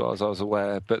 2 as far as I was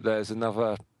aware, but there's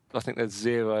another, I think there's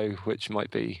 0, which might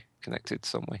be connected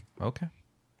some way. Okay.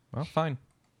 Well, fine.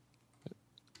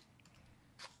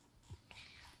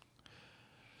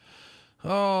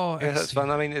 Oh, Yeah, that's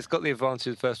fun. I mean, it's got the advantage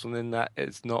of the first one in that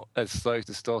it's not as slow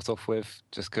to start off with,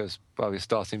 just because, well, we're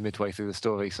starting midway through the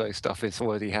story, so stuff is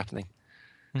already happening.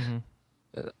 Mm-hmm.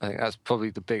 I think that's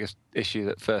probably the biggest issue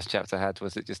that first chapter had,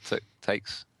 was it just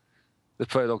takes... The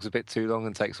prologue's a bit too long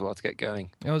and takes a while to get going.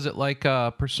 Oh, is it like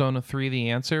Persona 3 The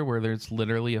Answer, where there's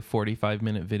literally a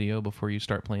 45-minute video before you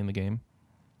start playing the game?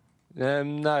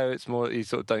 No, it's more you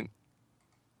sort of don't...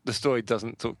 The story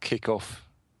doesn't sort of kick off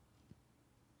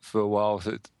for a while,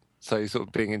 so you're sort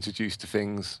of being introduced to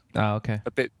things Oh, okay.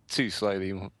 a bit too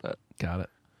slowly. But Got it.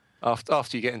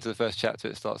 after you get into the first chapter,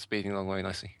 it starts speeding along very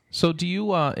nicely. So do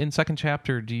you, in second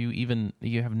chapter,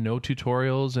 you have no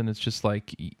tutorials and it's just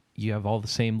like you have all the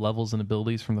same levels and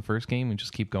abilities from the first game and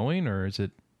just keep going? Or do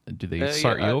they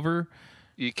start you over?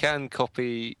 You can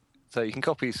copy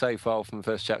save file from the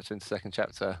first chapter into second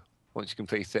chapter once you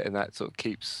complete it, and that sort of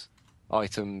keeps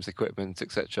items, equipment,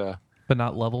 etc. But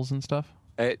not levels and stuff?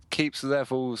 It keeps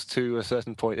levels to a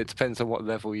certain point. It depends on what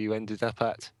level you ended up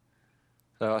at.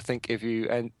 So I think if you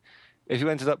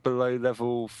ended up below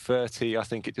level 30, I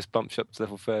think it just bumps you up to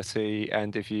level 30,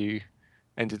 and if you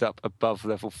ended up above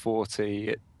level 40,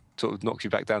 it sort of knocks you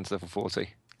back down to level 40.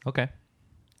 Okay.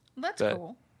 That's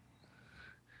cool.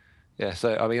 Yeah,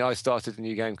 so I mean, I started a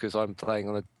new game because I'm playing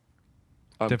on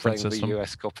Different system. the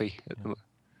US copy,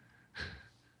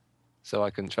 so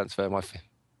I can transfer my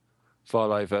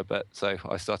file over. But so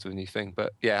I started a new thing.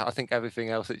 But yeah, I think everything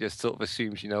else, it just sort of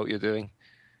assumes you know what you're doing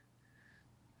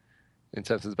in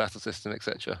terms of the battle system,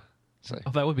 etc. So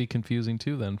that would be confusing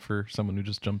too then for someone who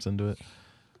just jumps into it.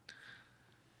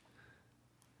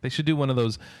 They should do one of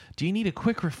those, do you need a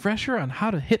quick refresher on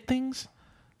how to hit things?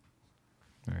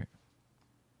 All right.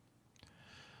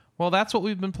 Well, that's what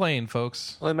we've been playing,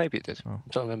 folks. well, maybe it did. Oh. I'm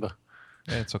trying to remember.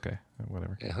 Yeah, it's okay.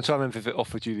 Whatever. Yeah, I'm trying to remember if it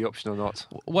offered you the option or not.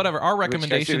 Whatever. Our which case,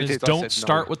 recommendation if it is did, I don't said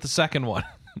start no. with the second one.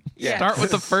 Yeah. Start with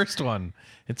the first one.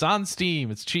 It's on Steam.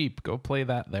 It's cheap. Go play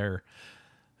that there.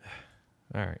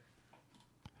 All right.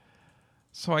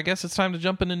 So I guess it's time to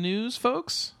jump into news,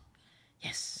 folks.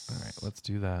 Yes. All right, let's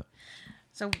do that.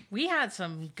 So we had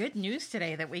some good news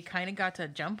today that we kind of got to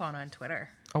jump on Twitter.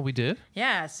 Oh, we did?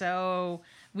 Yeah, so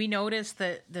we noticed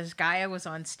that this Gaia was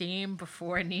on Steam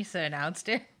before Nisa announced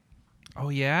it. Oh,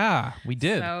 yeah, we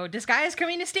did. So Disgaea is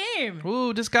coming to Steam.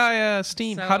 Ooh, Disgaea,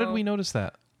 Steam. How did So- we notice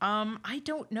that? I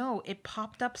don't know. It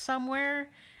popped up somewhere,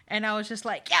 and I was just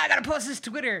like, yeah, I gotta post this to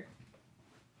Twitter.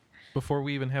 Before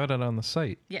we even had it on the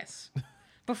site. Yes.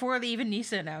 Before even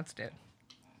Nisa announced it.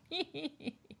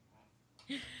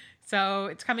 So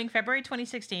it's coming February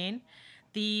 2016.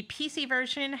 The PC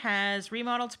version has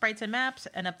remodeled sprites and maps,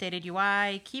 an updated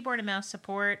UI, keyboard and mouse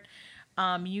support.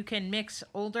 You can mix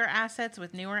older assets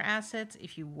with newer assets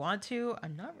if you want to.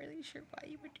 I'm not really sure why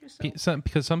you would do so.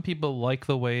 Because some people like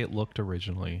the way it looked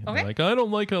originally. Okay. They're like, I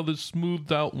don't like how this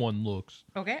smoothed out one looks.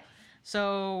 Okay.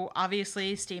 So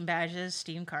obviously Steam badges,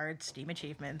 Steam cards, Steam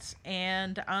achievements,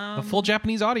 and The full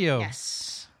Japanese audio.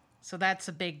 yes. So that's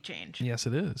a big change. Yes,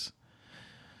 it is.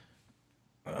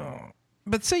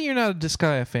 But say you're not a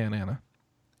Disgaea fan, Anna,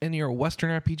 and you're a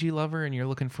Western RPG lover, and you're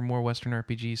looking for more Western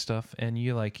RPG stuff, and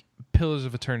you like Pillars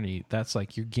of Eternity. That's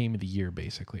like your game of the year,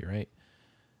 basically, right?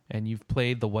 And you've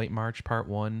played the White March Part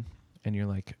 1, and you're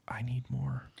like, I need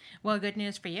more. Well, good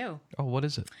news for you. Oh, what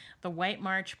is it? The White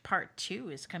March Part 2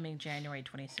 is coming January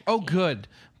 2016. Oh, good.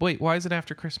 Wait, why is it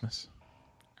after Christmas?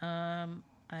 I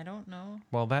don't know.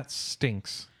 Well, that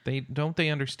stinks. They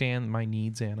understand my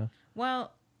needs, Anna.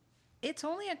 Well, it's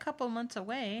only a couple months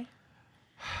away.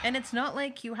 And it's not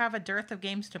like you have a dearth of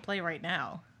games to play right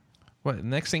now. What?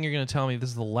 Next thing you're going to tell me this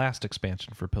is the last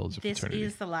expansion for Pillars of This Eternity.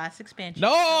 is the last expansion.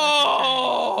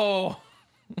 No!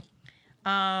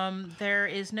 There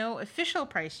is no official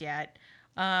price yet.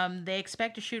 They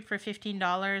expect to shoot for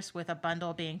 $15 with a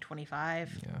bundle being $25.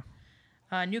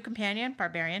 Yeah. New companion,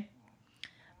 Barbarian.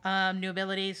 New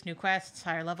abilities, new quests,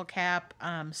 higher level cap,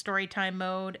 story time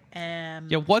mode.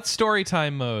 Yeah, what's story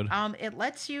time mode? It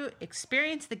lets you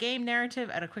experience the game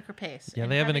narrative at a quicker pace. Yeah,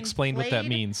 And they haven't having explained what that played-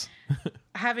 means.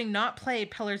 Having not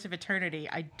played Pillars of Eternity,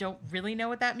 I don't really know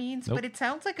what that means, Nope. but it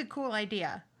sounds like a cool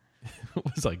idea. It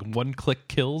was like one-click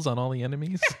kills on all the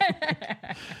enemies.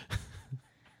 I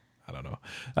don't know.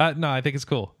 No, I think it's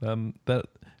cool. That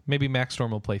maybe Max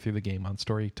Storm will play through the game on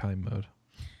story time mode.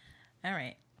 All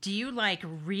right. Do you like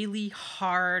really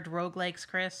hard roguelikes,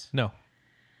 Chris? No.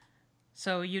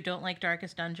 So you don't like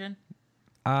Darkest Dungeon?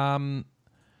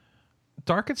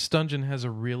 Darkest Dungeon has a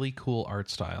really cool art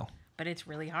style. But it's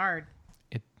really hard.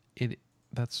 It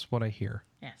that's what I hear.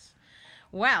 Yes.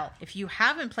 Well, if you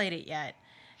haven't played it yet,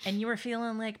 and you were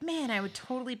feeling like, man, I would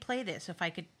totally play this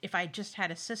if I just had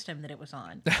a system that it was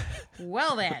on.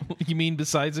 Well then. You mean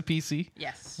besides a PC?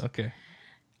 Yes. Okay.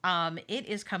 It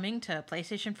is coming to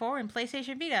PlayStation 4 and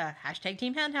PlayStation Vita.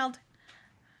 #Team Handheld.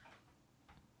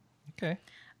 Okay.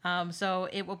 So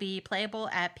it will be playable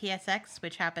at PSX,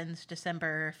 which happens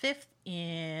December 5th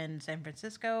in San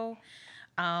Francisco.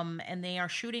 And they are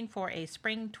shooting for a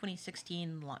spring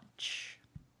 2016 launch.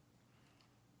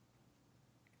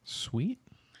 Sweet.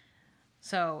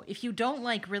 So if you don't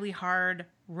like really hard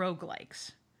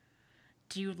roguelikes,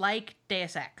 do you like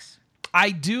Deus Ex? I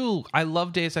do. I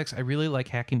love Deus Ex. I really like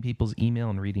hacking people's email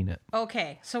and reading it.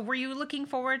 Okay, so were you looking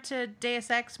forward to Deus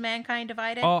Ex Mankind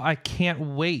Divided? Oh, I can't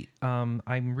wait. I'm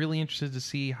really interested to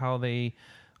see how they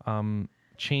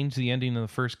change the ending of the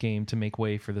first game to make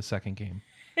way for the second game.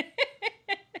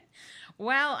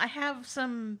 Well, I have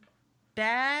some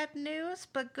bad news,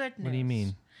 but good news. What do you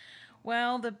mean?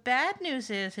 Well, the bad news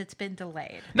is it's been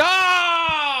delayed.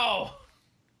 No!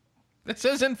 This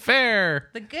isn't fair.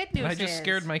 The good news I just is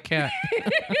scared my cat.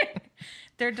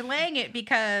 they're delaying it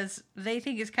because they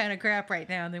think it's kind of crap right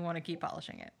now and they want to keep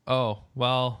polishing it. Oh,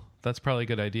 well, that's probably a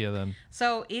good idea then.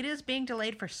 So it is being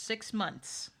delayed for 6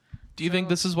 months. Do you think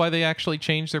this is why they actually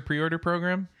changed their pre-order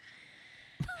program?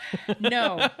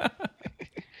 No.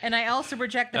 And I also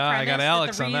reject the I premise got that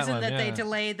Alex the on that reason one, that they yeah.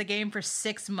 delayed the game for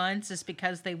 6 months is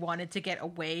because they wanted to get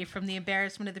away from the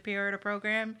embarrassment of the pre-order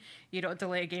program. You don't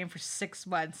delay a game for 6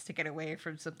 months to get away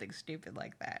from something stupid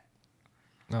like that.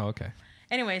 Oh, okay.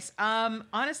 Anyways,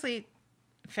 honestly,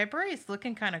 February is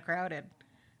looking kind of crowded.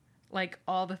 Like,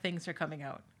 all the things are coming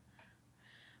out.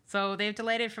 So they've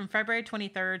delayed it from February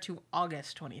 23rd to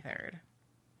August 23rd.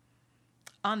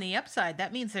 On the upside,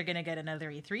 that means they're going to get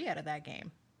another E3 out of that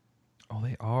game. Oh,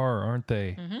 they are, aren't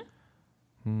they?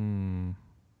 Mm-hmm.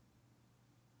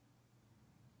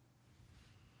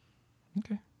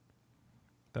 Okay.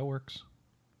 That works.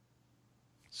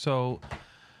 So,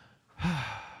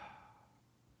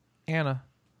 Anna.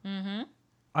 Mm-hmm.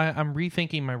 I'm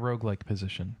rethinking my roguelike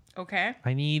position. Okay.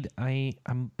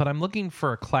 But I'm looking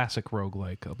for a classic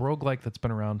roguelike, a roguelike that's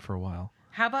been around for a while.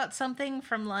 How about something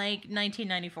from like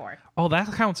 1994? Oh,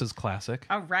 that counts as classic.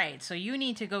 All right, so you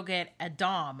need to go get a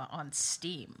DOM on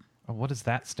Steam. Oh, what does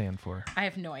that stand for? I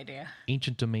have no idea.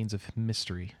 Ancient Domains of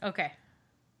Mystery. Okay.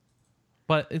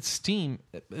 But it's Steam.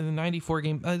 The 94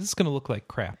 game, this is going to look like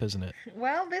crap, isn't it?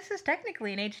 Well, this is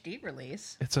technically an HD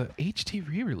release. It's a HD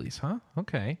re-release, huh?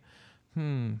 Okay.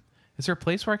 Is there a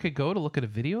place where I could go to look at a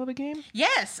video of the game?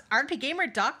 Yes,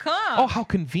 rpgamer.com. Oh, how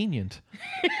convenient.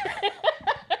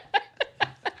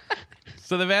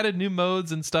 So they've added new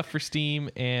modes and stuff for Steam,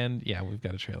 and yeah, we've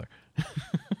got a trailer.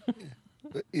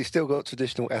 But you still got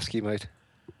traditional ASCII mode.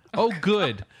 Oh,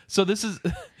 good. So this is,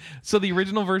 so the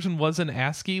original version was an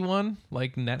ASCII one,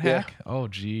 like NetHack? Yeah. Oh,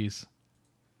 geez.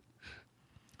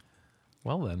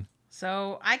 Well then.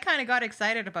 So I kind of got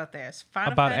excited about this.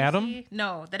 Final About Fantasy, Adam?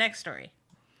 No, the next story.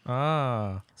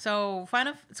 Ah. So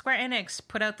Square Enix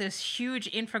put out this huge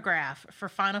infograph for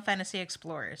Final Fantasy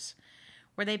Explorers,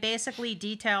 where they basically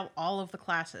detail all of the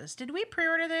classes. Did we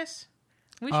pre-order this?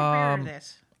 We should pre-order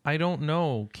this. I don't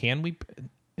know. Can we?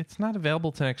 It's not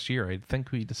available to next year. I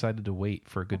think we decided to wait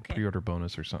for a good Okay. pre-order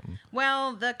bonus or something.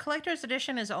 Well, the collector's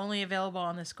edition is only available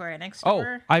on the Square Enix Oh,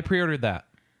 store. I pre-ordered that.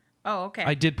 Oh, okay.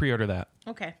 I did pre-order that.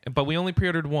 Okay. But we only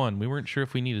pre-ordered one. We weren't sure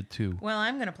if we needed two. Well,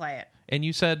 I'm going to play it. And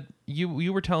you said,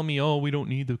 you were telling me, oh, we don't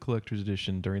need the collector's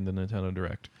edition during the Nintendo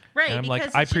Direct. Right, And I'm because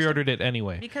like, I it's just pre-ordered it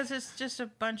anyway. Because it's just a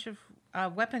bunch of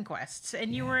weapon quests.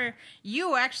 And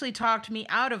you actually talked me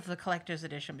out of the collector's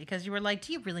edition because you were like,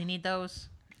 do you really need those?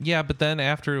 Yeah, but then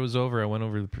after it was over, I went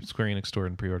over to the Square Enix store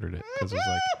and pre-ordered it. Because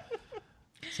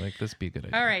it's like, this would be a good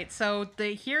idea. All right, so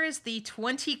here is the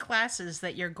 20 classes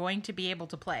that you're going to be able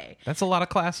to play. That's a lot of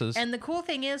classes. And the cool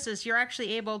thing is you're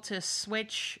actually able to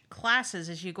switch classes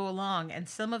as you go along. And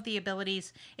some of the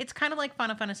abilities, it's kind of like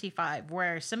Final Fantasy V,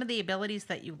 where some of the abilities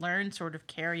that you learn sort of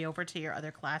carry over to your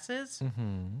other classes.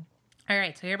 Mm-hmm. All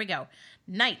right, so here we go.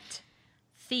 Knight,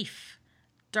 Thief,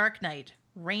 Dark Knight,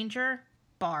 Ranger,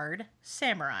 Bard,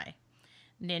 Samurai,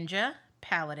 Ninja,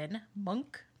 Paladin,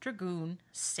 Monk, Dragoon,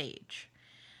 Sage,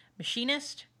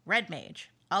 Machinist, Red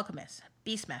Mage, Alchemist,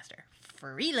 Beastmaster,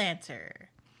 Freelancer,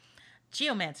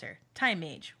 Geomancer, Time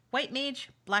Mage, White Mage,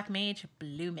 Black Mage,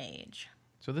 Blue Mage.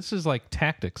 So this is like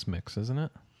Tactics mix, isn't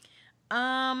it?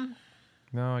 No,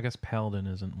 No, I guess Paladin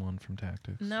isn't one from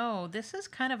Tactics. this is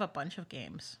kind of a bunch of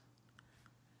games.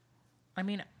 I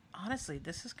mean, honestly,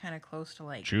 this is kind of close to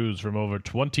like... Choose from over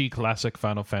 20 classic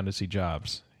Final Fantasy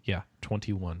jobs. Yeah,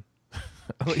 21.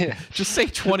 Yeah. Just say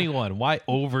 21. Why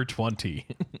over 20?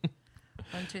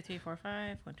 1, 2, 3, 4,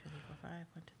 5. 1, 2, 3, 4, 5. 1,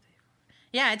 2, 3, 4.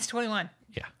 Yeah, it's 21.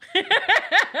 Yeah.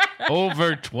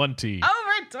 Over 20.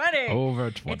 Over 20.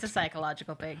 Over 20. It's a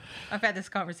psychological thing. I've had this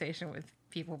conversation with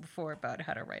people before about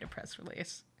how to write a press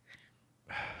release.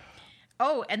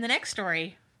 Oh, and the next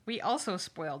story we also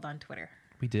spoiled on Twitter.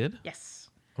 We did? Yes.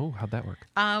 Oh, how'd that work?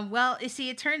 Well, you see,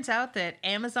 it turns out that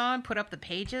Amazon put up the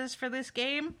pages for this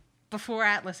game before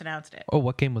Atlas announced it. Oh,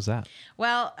 what game was that?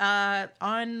 Well,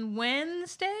 on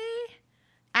Wednesday,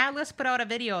 Atlas put out a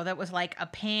video that was like a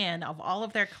pan of all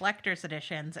of their collector's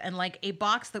editions and like a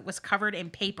box that was covered in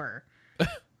paper.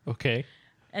 Okay.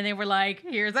 And they were like,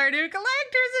 here's our new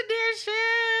collector's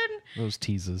edition. Those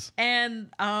teases. And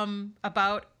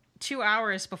about 2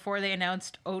 hours before they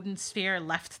announced Odin Sphere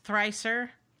Left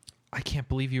Thricer. I can't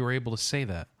believe you were able to say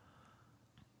that.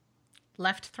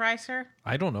 Left Thricer?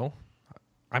 I don't know.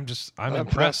 I'm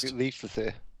impressed. Leaf to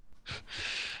say.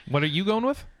 What are you going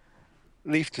with?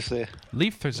 Leaf to say.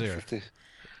 Leaf Thricer.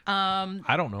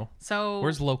 I don't know. So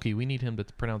Where's Loki? We need him to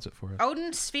pronounce it for us.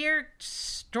 Odin Sphere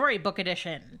Storybook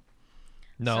Edition.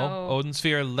 No, so- Odin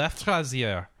Sphere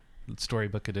Leftrazier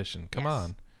Storybook Edition. Come Yes.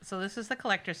 on. So this is the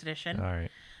collector's edition. All right.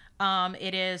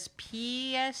 It is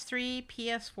PS3,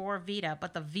 PS4, Vita,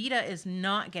 but the Vita is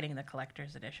not getting the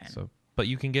collector's edition. So, but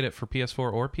you can get it for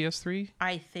PS4 or PS3?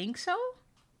 I think so.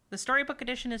 The Storybook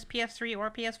edition is PS3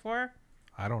 or PS4.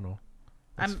 I don't know.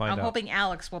 I'm find out. hoping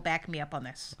Alex will back me up on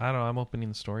this. I don't know. I'm opening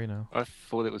the story now. I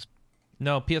thought it was.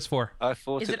 No, PS4. I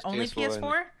thought Is it it was only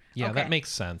PS4? Yeah, Okay. that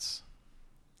makes sense.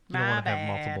 You don't My want to have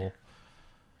bad. multiple.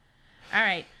 All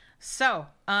right. So,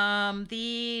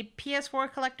 the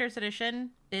PS4 collector's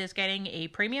edition is getting a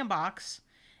premium box,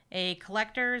 a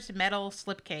collector's metal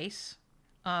slipcase.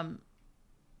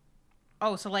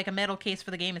 So like a metal case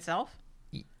for the game itself?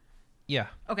 Yeah.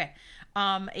 Okay.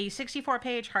 A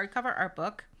 64-page hardcover art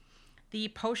book, the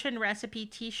potion recipe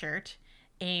t-shirt,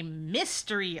 a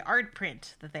mystery art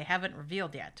print that they haven't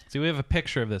revealed yet, See, we have a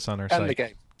picture of this on our And site. the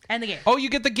game. and the game. Oh, you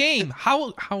get the game.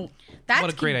 How That's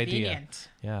what a great convenient.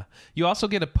 idea. Yeah. You also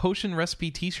get a potion recipe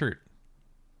t-shirt.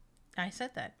 I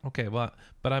said that. Okay, well,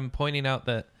 but I'm pointing out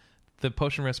that the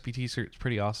potion recipe t-shirt is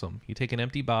pretty awesome. You take an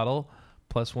empty bottle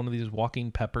plus one of these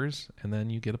walking peppers and then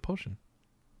you get a potion.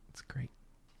 It's great.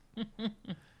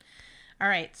 All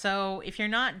right. So if you're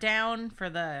not down for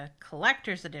the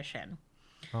collector's edition,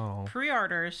 Oh.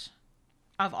 pre-orders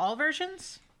of all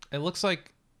versions. It looks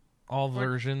like all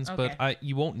versions, okay. but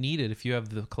you won't need it if you have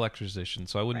the collector's edition.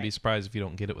 So I wouldn't be Right. surprised if you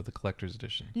don't get it with the collector's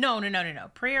edition. No.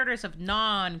 Pre-orders of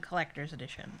non-collector's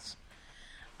editions.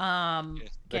 Get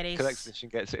The a collector's edition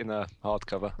gets it in a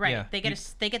hardcover. right. Yeah, They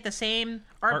get the same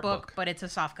art book, book. but it's a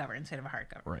soft cover instead of a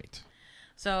hardcover. Right.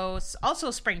 So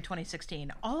also spring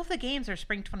 2016. All of the games are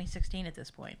spring 2016 at this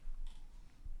point.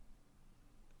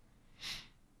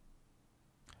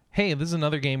 Hey, this is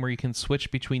another game where you can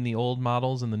switch between the old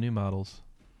models and the new models.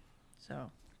 So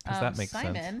That makes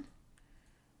Simon, sense.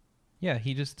 Yeah,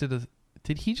 he just did a.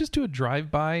 Did he just do a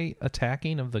drive-by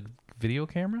attacking of the video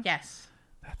camera? Yes.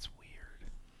 That's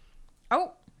weird.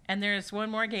 Oh, and there's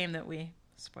one more game that we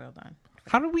spoiled on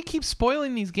How do we keep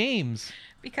spoiling these games?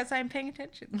 because I'm paying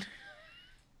attention.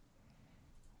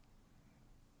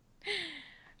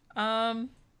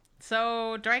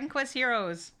 So Dragon Quest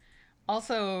Heroes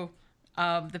also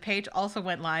the page also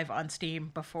went live on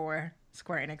Steam before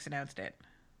Square Enix announced it.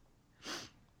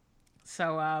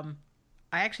 So I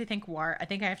actually think I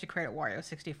think I have to credit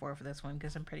Wario64 for this one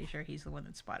because I'm pretty sure he's the one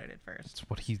that spotted it first. That's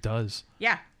what he does.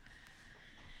 Yeah.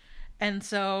 And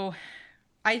so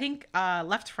I think the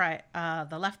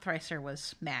left thricer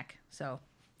was Mac. So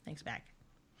thanks, Mac.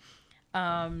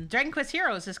 Dragon Quest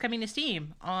Heroes is coming to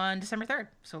Steam on December 3rd.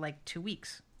 So like 2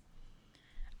 weeks.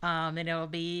 And it'll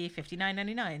be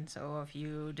 $59.99. So if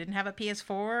you didn't have a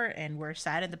PS4 and were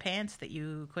sad in the pants that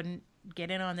you couldn't get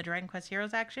in on the Dragon Quest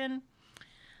Heroes action,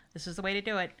 this is the way to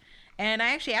do it. And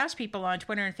I actually asked people on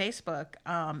Twitter and Facebook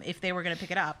if they were going to pick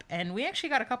it up. And we actually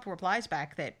got a couple replies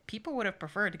back that people would have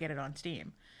preferred to get it on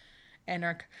Steam and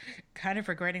are kind of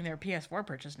regretting their PS4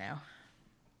 purchase now.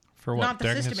 For what? Not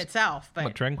the system itself, but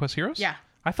What, Dragon Quest Heroes? Yeah.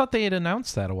 I thought they had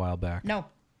announced that a while back. no.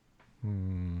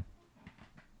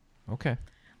 Okay.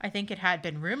 I think it had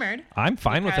been rumored I'm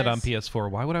fine with it on Because-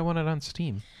 PS4. Why would I want it on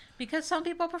Steam? because some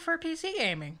people prefer PC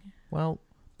gaming. Well,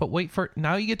 but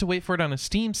now you get to wait for it on a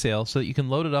Steam sale so that you can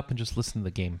load it up and just listen to the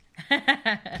game.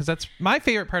 Because that's my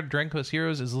favorite part of Dragon Quest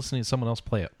Heroes is listening to someone else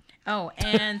play it. Oh,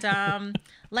 and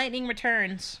Lightning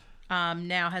Returns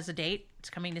now has a date.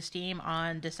 It's coming to Steam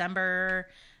on December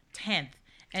 10th,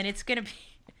 and it's gonna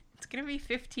be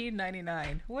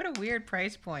 $15.99. What a weird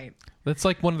price point. That's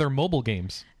like one of their mobile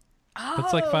games.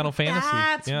 It's like Final Fantasy.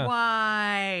 That's Yeah.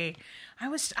 why.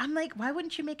 I'm like, why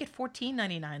wouldn't you make it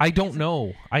 $14.99? I don't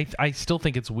know. I still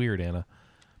think it's weird, Anna.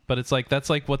 But it's like that's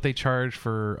like what they charge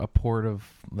for a port of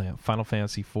Final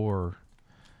Fantasy IV.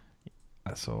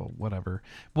 So whatever.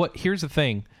 Here's the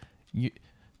thing. You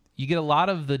get a lot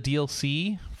of the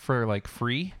DLC for like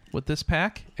free with this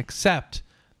pack, except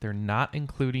they're not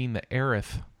including the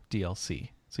Aerith DLC.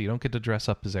 So you don't get to dress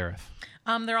up as Aerith.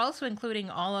 They're also including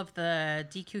all of the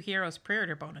DQ Heroes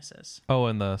pre-order bonuses. Oh,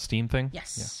 and the Steam thing?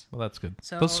 Yes. Yeah. Well, that's good.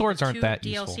 So Those swords the aren't two that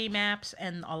DLC useful. maps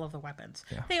and all of the weapons.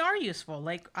 Yeah. They are useful.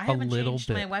 Like I haven't little changed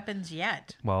my bit. weapons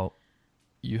yet. Well,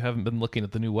 you haven't been looking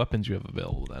at the new weapons you have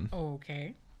available then.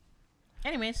 Okay.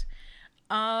 Anyways,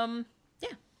 yeah.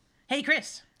 Hey,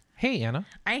 Chris. Hey, Anna.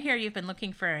 I hear you've been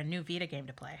looking for a new Vita game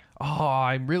to play. Oh,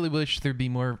 I really wish there'd be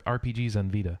more RPGs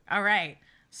on Vita. All right.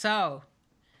 So,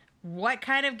 what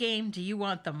kind of game do you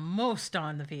want the most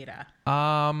on the Vita?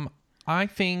 I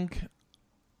think,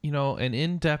 an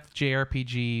in-depth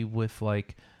JRPG with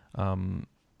like,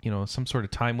 some sort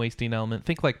of time wasting element.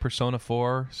 Think like Persona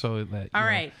 4. So that all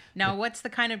right. Now, what's the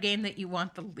kind of game that you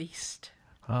want the least?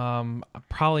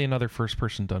 Probably another first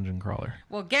person dungeon crawler.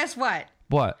 Well, guess what?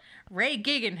 What? Ray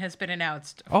Gigan has been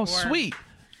announced. Oh, sweet.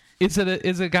 Is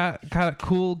it got a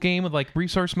cool game with like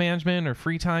resource management or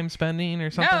free time spending or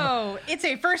something? No, it's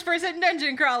a first person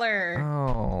dungeon crawler.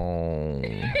 Oh.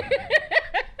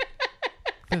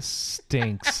 This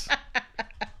stinks.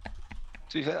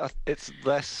 To be fair, it's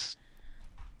less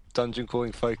dungeon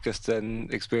crawling focused than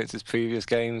Experience's previous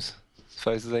games,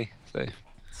 supposedly.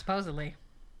 Supposedly.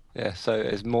 Yeah, so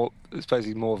it's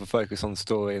supposedly more of a focus on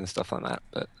story and stuff like that.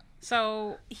 But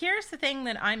so here's the thing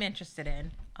that I'm interested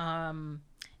in.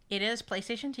 It is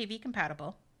PlayStation TV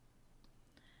compatible,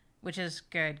 which is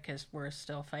good because we're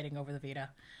still fighting over the Vita.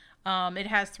 It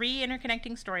has 3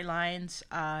 interconnecting storylines.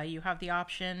 You have the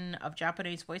option of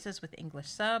Japanese voices with English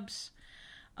subs.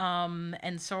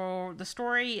 And so the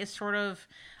story is sort of,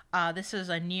 this is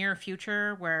a near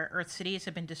future where Earth cities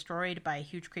have been destroyed by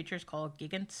huge creatures called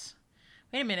gigants.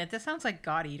 Wait a minute, this sounds like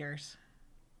God Eaters.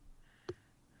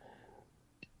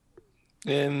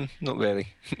 Not really.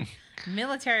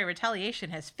 Military retaliation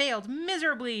has failed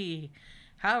miserably.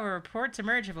 However, reports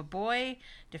emerge of a boy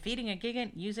defeating a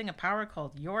gigant using a power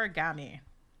called Yorigami.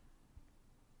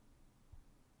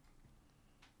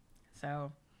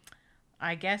 So,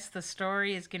 I guess the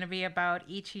story is going to be about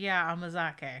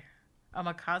Ichiya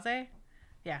Amakaze?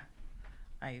 Yeah,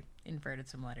 I inverted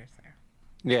some letters there.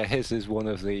 Yeah, his is one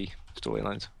of the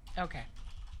storylines. Okay.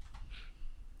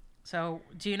 So,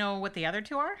 do you know what the other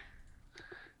 2 are?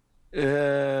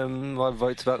 I've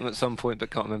wrote about them at some point,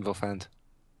 but can't remember offhand.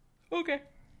 Okay.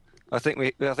 I think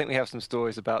we have some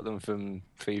stories about them from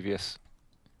previous,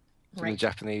 the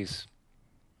Japanese.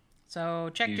 So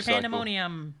check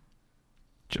Japandemonium.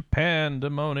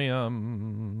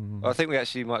 Japandemonium. I think we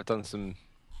actually might have done some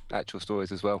actual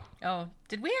stories as well. Oh,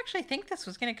 did we actually think this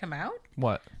was going to come out?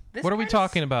 What? What are we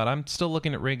talking about? I'm still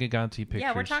looking at Ray Giganti pictures.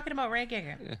 Yeah, we're talking about Ray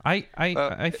Gigan. Yeah.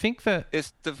 I think that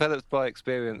it's developed by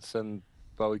Experience, and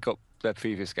we got their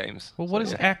previous games. Well, what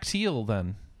is Acteal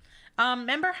then?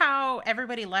 Remember how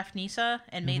everybody left NISA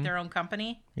and made their own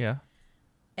company? Yeah.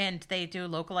 And they do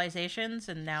localizations,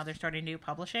 and now they're starting to do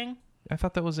publishing? I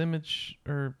thought that was Image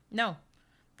or... No.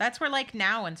 That's where like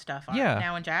Now and stuff are. Yeah.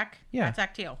 Now and Jack. Yeah. That's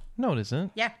Acteal. No, it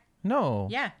isn't. Yeah. No.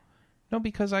 Yeah. No,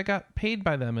 because I got paid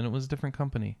by them and it was a different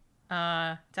company.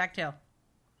 It's Acteal.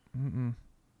 Mm-mm.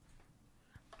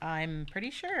 I'm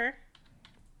pretty sure.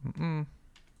 Mm-mm.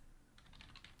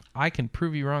 I can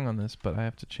prove you wrong on this, but I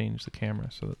have to change the camera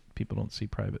so that people don't see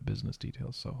private business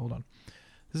details. So hold on.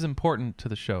 This is important to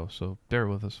the show, so bear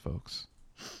with us, folks.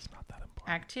 It's not that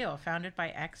important. Acteal, founded by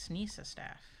ex-NISA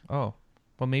staff. Oh.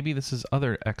 Well, maybe this is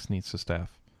other ex-NISA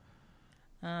staff.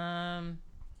 Get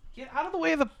out of the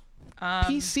way of the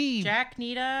PC. Jack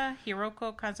Nita,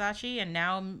 Hiroko Kazashi, and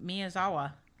now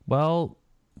Miyazawa. Well,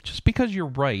 just because you're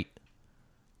right.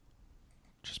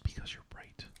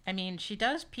 I mean, she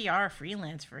does PR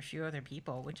freelance for a few other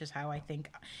people, which is how I think.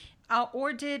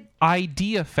 Or did...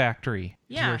 Idea Factory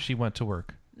is Yeah. where she went to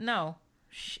work. No.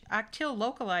 Acteal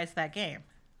localized that game.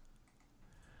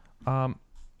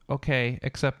 Okay,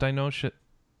 except I know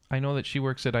that she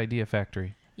works at Idea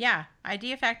Factory. Yeah.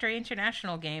 Idea Factory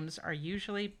International games are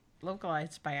usually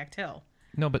localized by Acteal.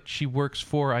 No, but she works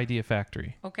for Idea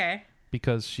Factory. Okay.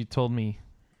 Because she told me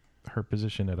her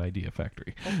position at Idea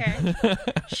Factory. Okay.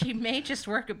 She may just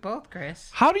work at both, Chris.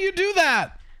 How do you do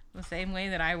that? The same way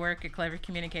that I work at Clever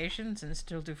Communications and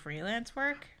still do freelance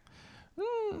work.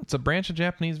 It's a branch of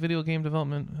Japanese video game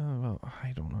development. Oh, well,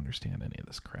 I don't understand any of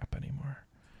this crap anymore.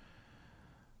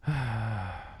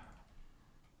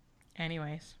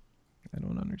 Anyways. I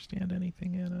don't understand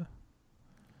anything, Anna.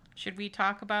 Should we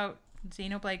talk about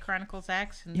Xenoblade Chronicles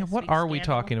X? And Yeah, this what week's are we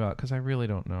scandal? talking about? Because I really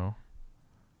don't know.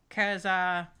 Because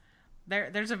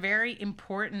there's a very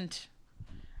important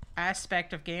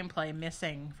aspect of gameplay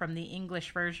missing from the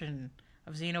English version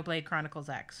of Xenoblade Chronicles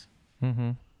X.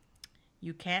 Mm-hmm.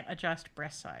 You can't adjust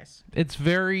breast size. It's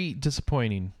very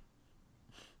disappointing.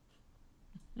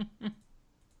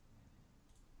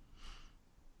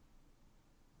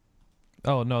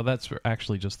 Oh, no, that's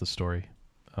actually just the story.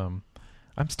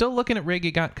 I'm still looking at Ray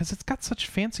Gigan because it's got such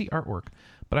fancy artwork.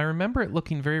 But I remember it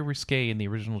looking very risque in the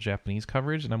original Japanese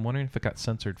coverage, and I'm wondering if it got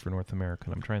censored for North America,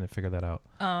 and I'm trying to figure that out.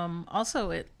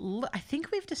 Also, I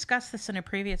think we've discussed this in a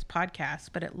previous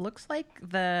podcast, but it looks like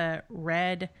the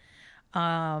red,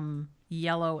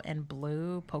 yellow, and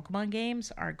blue Pokemon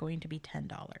games are going to be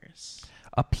 $10.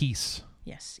 A piece.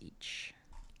 Yes, each.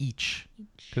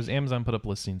 Because Amazon put up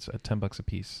listings at $10 a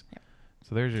piece. Yep.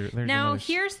 So there's your Now, another...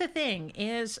 here's the thing,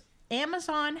 is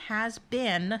Amazon has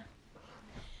been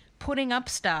putting up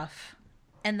stuff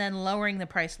and then lowering the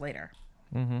price later.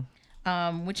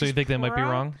 Mm-hmm. Which so you think they might be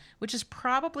wrong? Which is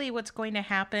probably what's going to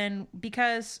happen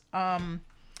because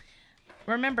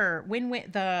remember when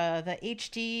the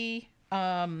HD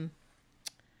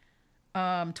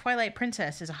Twilight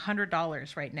Princess is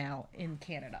 $100 right now in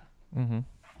Canada,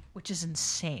 which is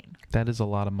insane. That is a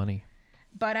lot of money.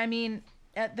 But I mean,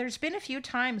 there's been a few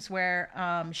times where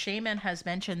Shaman has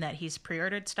mentioned that he's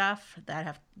pre-ordered stuff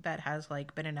that has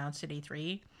like been announced at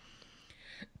E3,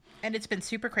 and it's been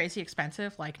super crazy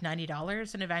expensive, like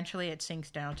 $90, and eventually it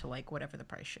sinks down to like whatever the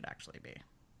price should actually be.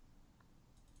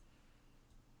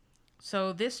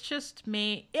 So this just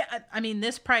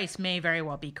this price may very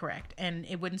well be correct, and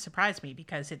it wouldn't surprise me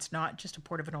because it's not just a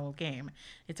port of an old game.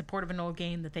 It's a port of an old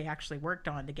game that they actually worked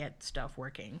on to get stuff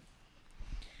working.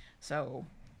 So,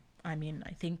 I mean,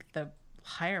 I think the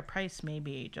higher price may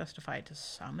be justified to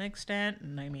some extent,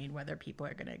 and I mean, whether people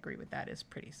are going to agree with that is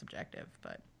pretty subjective,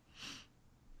 but...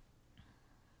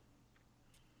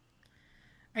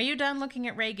 Are you done looking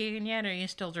at Ray Gagan yet, or are you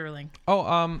still drooling?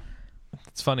 Oh,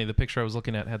 it's funny. The picture I was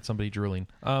looking at had somebody drooling.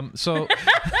 So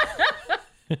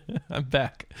I'm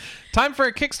back. Time for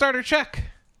a Kickstarter check.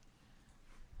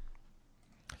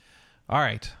 All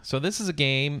right. So this is a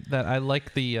game that I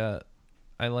like the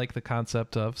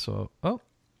concept of. So,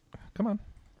 come on.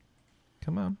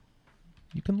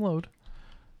 You can load.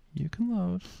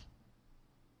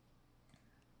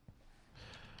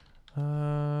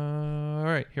 All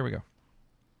right. Here we go.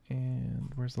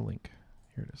 And where's the link?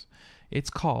 Here it is. It's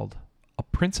called A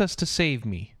Princess to Save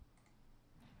Me.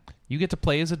 You get to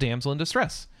play as a damsel in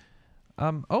distress.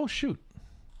 Oh, shoot.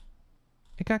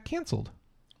 It got canceled.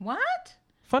 What?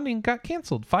 Funding got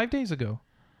canceled 5 days ago.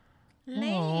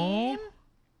 Lame. Aww.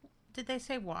 Did they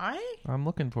say why? I'm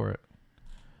looking for it.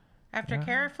 After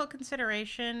careful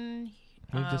consideration,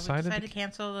 we decided to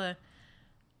cancel the...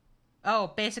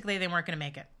 Oh, basically they weren't going to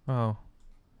make it. Oh.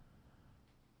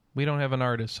 We don't have an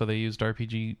artist, so they used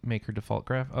RPG Maker default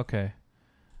graph. Okay.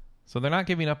 So they're not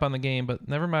giving up on the game, but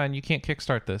never mind. You can't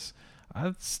kickstart this.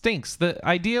 It stinks. The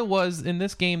idea was, in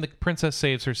this game, the princess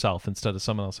saves herself instead of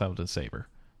someone else having to save her.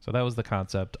 So that was the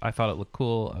concept. I thought it looked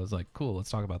cool. I was like, cool, let's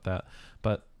talk about that.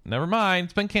 But never mind.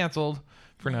 It's been canceled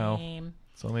for now.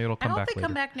 So maybe it'll come back later. I hope they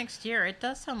come back next year. It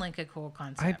does sound like a cool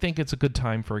concept. I think it's a good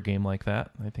time for a game like that.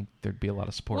 I think there'd be a lot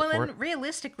of support for it. Well, and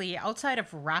realistically, outside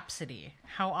of Rhapsody,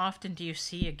 how often do you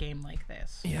see a game like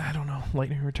this? Yeah, I don't know.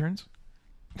 Lightning Returns?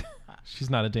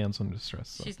 She's not a damsel in distress.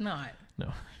 So. She's not.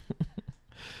 No.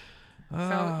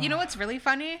 So, you know what's really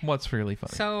funny? What's really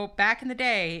funny? So, back in the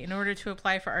day, in order to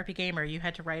apply for RP Gamer, you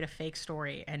had to write a fake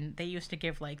story, and they used to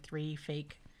give, like, 3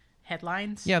 fake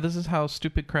headlines. Yeah, this is how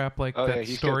stupid crap like that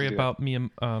story about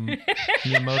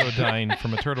Miyamoto dying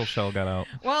from a turtle shell got out.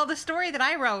 Well, the story that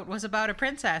I wrote was about a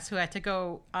princess who had to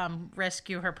go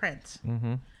rescue her prince.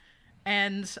 Mm-hmm.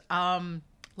 And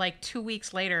like 2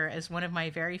 weeks later, as one of my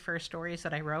very first stories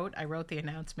that I wrote the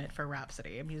announcement for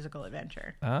Rhapsody, a musical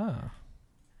adventure. Ah.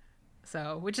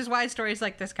 So, which is why stories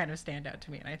like this kind of stand out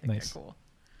to me, and I think they're cool.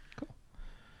 Cool.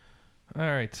 All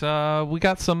right, we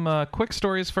got some quick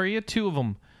stories for you, 2 of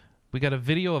them. We got a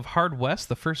video of Hard West,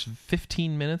 the first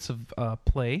 15 minutes of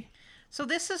play. So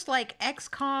this is like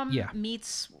XCOM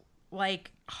meets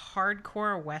like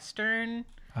hardcore Western.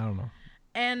 I don't know.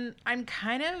 And I'm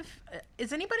kind of...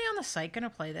 Is anybody on the site going to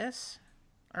play this?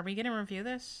 Are we going to review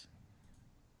this?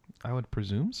 I would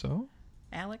presume so.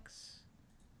 Alex?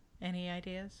 Any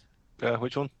ideas?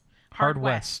 Which one? Hard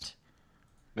West.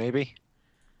 Maybe.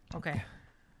 Okay.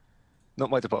 Not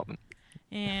my department.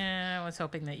 Yeah, I was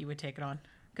hoping that you would take it on.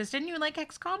 Because didn't you like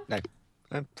XCOM? No.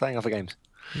 I'm playing other games.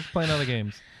 He's playing other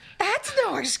games. That's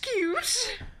no excuse.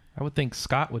 I would think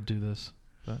Scott would do this.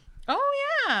 But... Oh,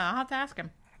 yeah. I'll have to ask him.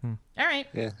 All right.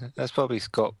 Yeah, that's probably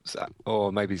Scott,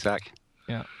 or maybe Zach.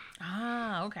 Yeah.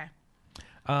 Ah, okay.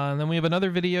 And then we have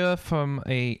another video from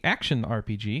a action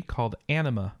RPG called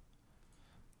Anima,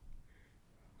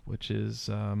 which is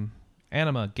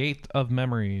Anima, Gate of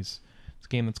Memories. It's a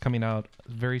game that's coming out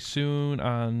very soon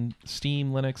on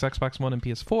Steam, Linux, Xbox One, and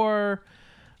PS4.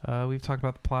 We've talked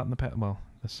about the plot in the past. Well,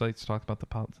 the site's talked about the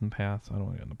plots in the past. I don't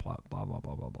want to get into the plot. Blah, blah,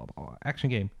 blah, blah, blah, blah.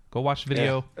 Action game. Go watch the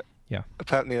video. Yeah.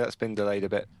 Apparently that's been delayed a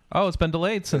bit. Oh, it's been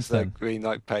delayed since then. The Green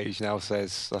Light page now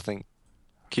says, I think,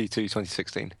 Q2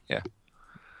 2016. Yeah.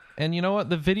 And you know what?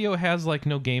 The video has like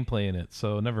no gameplay in it,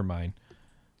 so never mind.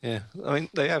 Yeah. I mean,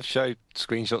 they have showed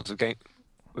screenshots of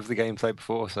the gameplay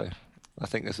before, so I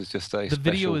think this is just a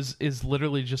video is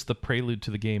literally just the prelude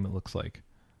to the game, it looks like.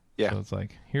 Yeah. So it's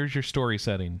like, here's your story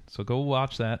setting. So go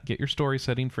watch that, get your story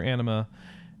setting for Anima,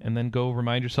 and then go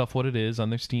remind yourself what it is on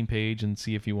their Steam page and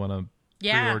see if you want to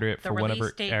pre-order it the for whenever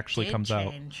release it date actually did comes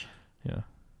change. out.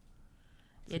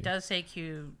 Yeah. It does say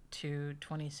Q2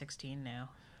 2016 now.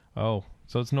 Oh,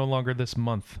 so it's no longer this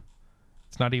month.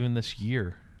 It's not even this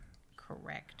year.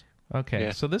 Correct. Okay,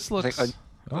 Yeah. so this looks... I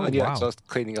was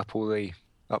cleaning up all the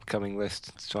upcoming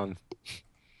lists to try and...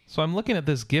 So I'm looking at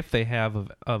this GIF they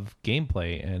have of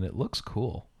gameplay, and it looks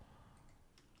cool.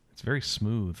 It's very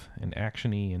smooth and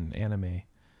actiony and anime.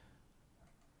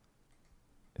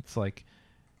 It's like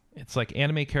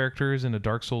anime characters in a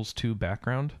Dark Souls 2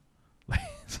 background.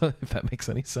 So if that makes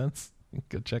any sense,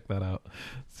 go check that out.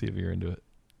 See if you're into it.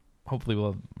 Hopefully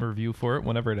we'll have a review for it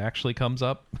whenever it actually comes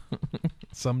up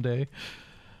someday.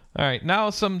 All right,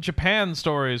 now some Japan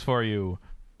stories for you.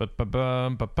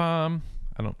 Ba-ba-bum.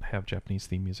 I don't have Japanese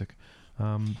theme music.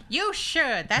 You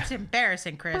should. That's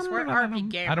embarrassing, Chris. We're RP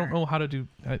Gamer. I don't know how to do...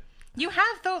 You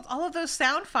have all of those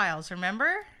sound files,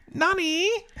 remember? Nani?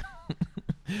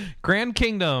 Grand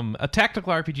Kingdom, a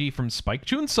tactical RPG from Spike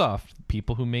Chunsoft,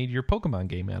 people who made your Pokemon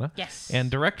game, Anna. Yes. And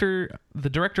the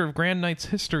director of Grand Knight's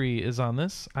History is on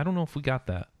this. I don't know if we got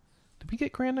that. Did we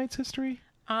get Grand Knight's History?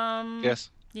 Yes.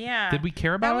 Yeah. Did we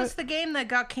care about it? That was the game that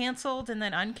got canceled and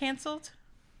then uncanceled?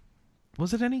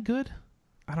 Was it any good?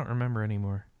 I don't remember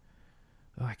anymore.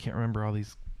 Oh, I can't remember all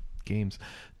these games.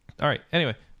 All right.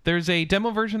 Anyway, there's a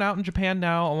demo version out in Japan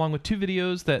now, along with 2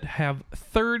 videos that have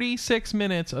 36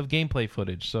 minutes of gameplay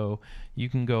footage. So you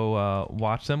can go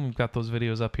watch them. We've got those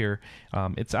videos up here.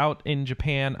 It's out in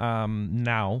Japan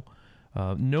now.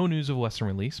 No news of Western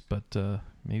release, but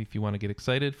maybe if you want to get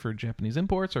excited for Japanese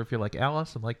imports, or if you're like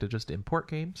Alice and like to just import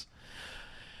games.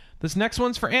 This next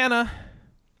one's for Anna.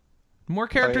 More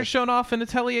characters shown off in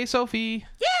Atelier Sophie.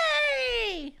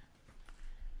 Yay!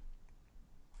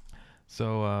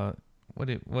 So, what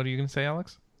are you going to say,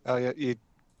 Alex? Oh, yeah.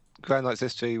 Grand Knight's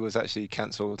History was actually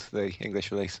cancelled, the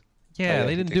English release. Yeah,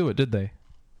 they didn't do it, did they?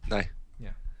 No. Yeah,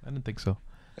 I didn't think so.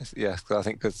 Yeah, I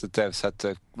think because the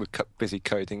devs were busy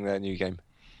coding their new game.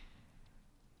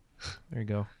 There you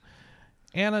go.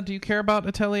 Anna, do you care about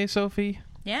Atelier Sophie?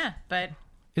 Yeah, but...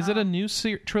 Is it a new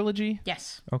trilogy?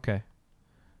 Yes. Okay.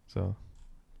 So,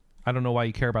 I don't know why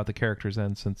you care about the characters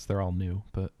then, since they're all new,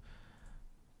 but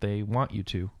they want you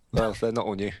to. Well, they're not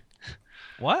all new.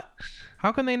 What?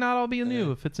 How can they not all be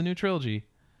new if it's a new trilogy?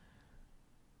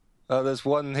 There's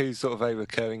one who's sort of a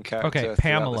recurring character. Okay,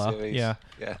 Pamela. The Yeah.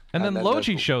 Yeah. And then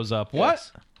Logi shows up. What?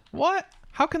 Yes. What?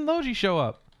 How can Logi show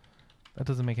up? That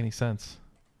doesn't make any sense.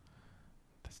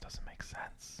 This doesn't make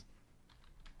sense.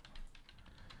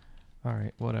 All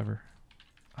right, whatever.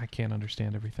 I can't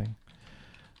understand everything.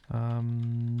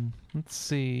 Let's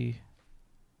see.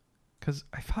 Because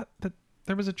I thought that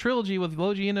there was a trilogy with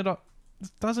Logi in it. This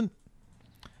doesn't...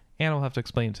 Anna will have to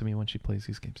explain it to me when she plays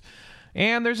these games.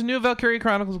 And there's a new Valkyria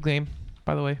Chronicles game,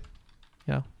 by the way.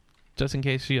 Yeah, just in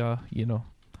case hell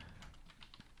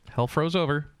froze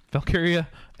over. Valkyria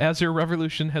Azure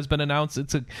Revolution has been announced.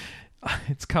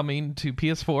 It's coming to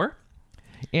PS4,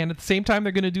 and at the same time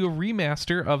they're going to do a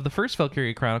remaster of the first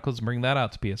Valkyria Chronicles and bring that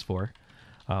out to PS4.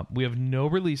 We have no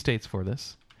release dates for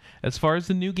this. As far as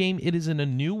the new game, it is in a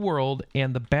new world,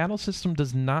 and the battle system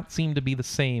does not seem to be the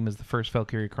same as the first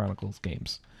Valkyria Chronicles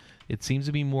games. It seems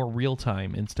to be more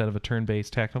real-time instead of a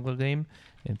turn-based tactical game.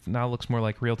 It now looks more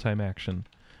like real-time action.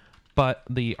 But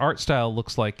the art style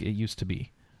looks like it used to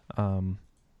be.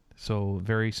 So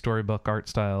very storybook art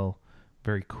style,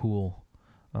 very cool.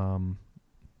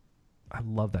 I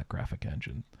love that graphic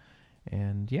engine.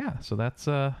 And yeah, so that's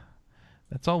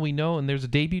all we know. And there's a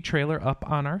debut trailer up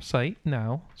on our site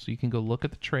now, so you can go look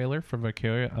at the trailer for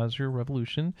Valkyria Azure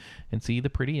Revolution and see the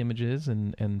pretty images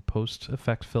and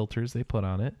post-effect filters they put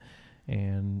on it,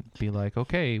 and be like,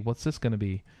 okay, what's this going to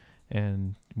be?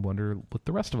 And wonder with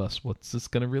the rest of us, what's this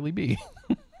going to really be?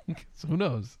 So who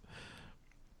knows?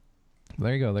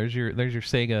 There you go. There's your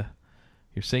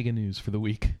Sega news for the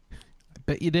week. I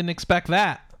bet you didn't expect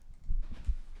that.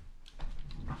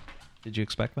 Did you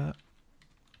expect that?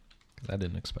 Because I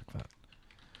didn't expect that.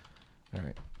 All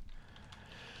right.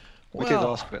 We did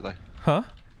ask for it, though. Huh?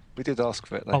 We did ask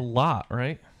for it, though. A lot,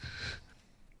 right?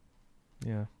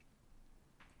 Yeah.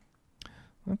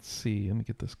 Let's see. Let me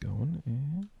get this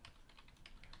going.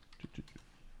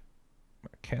 My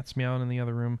cat's meowing in the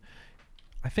other room.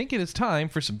 I think it is time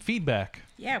for some feedback.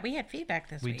 Yeah, we had feedback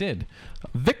this week. We did.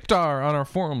 Victor on our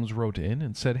forums wrote in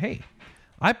and said, hey,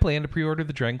 I plan to pre-order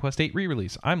the Dragon Quest VIII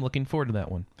re-release. I'm looking forward to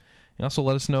that one. He also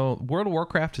let us know World of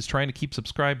Warcraft is trying to keep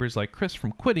subscribers like Chris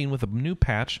from quitting with a new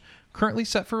patch currently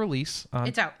set for release on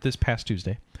It's out. this past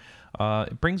Tuesday.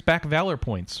 It brings back Valor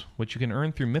Points, which you can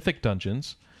earn through Mythic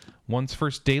Dungeons, one's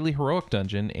first daily Heroic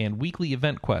Dungeon, and weekly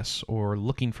event quests or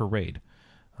looking for raid.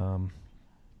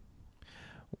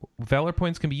 Valor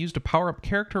points can be used to power up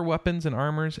character weapons and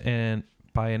armors and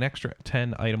by an extra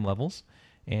 10 item levels.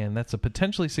 And that's a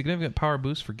potentially significant power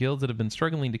boost for guilds that have been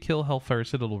struggling to kill Hellfire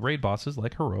Citadel raid bosses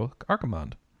like Heroic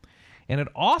Archimand. And it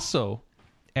also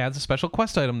adds a special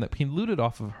quest item that can be looted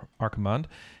off of Archimand.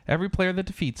 Every player that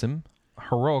defeats him,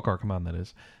 Heroic Archimand that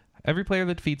is, every player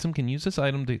that defeats him can use this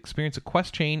item to experience a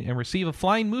quest chain and receive a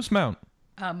flying moose mount.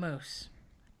 A moose.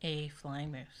 A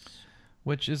flying moose.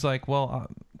 Which is like, well,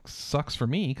 sucks for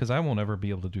me because I won't ever be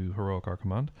able to do Heroic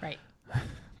Archimand. Right.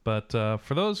 But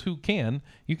for those who can,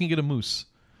 you can get a moose.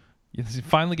 You're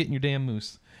finally getting your damn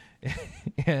moose.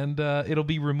 And it'll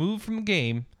be removed from the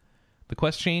game. The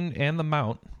quest chain and the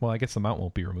mount. Well, I guess the mount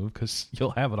won't be removed because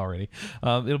you'll have it already.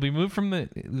 It'll be moved from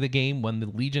the game when the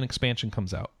Legion expansion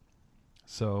comes out.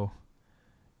 So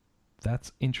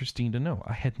that's interesting to know.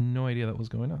 I had no idea that was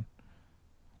going on.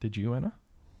 Did you, Anna?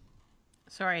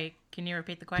 Sorry, can you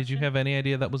repeat the question? Did you have any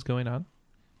idea that was going on?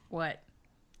 What?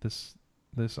 This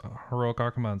Heroic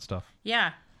Archimand stuff.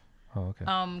 Yeah. Oh, okay.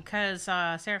 Because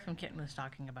Seraphim Kitten was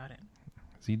talking about it.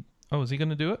 Is he going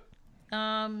to do it?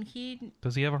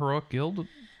 Does he have a heroic guild?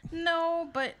 No,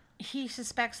 but he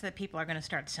suspects that people are going to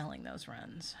start selling those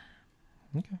runs.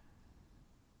 Okay.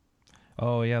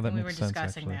 Oh yeah, that and makes sense. We were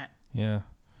discussing actually. that. Yeah,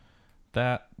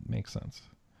 that makes sense.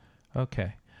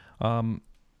 Okay.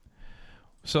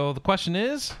 So the question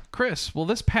is, Chris, will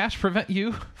this patch prevent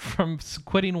you from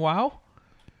quitting WoW?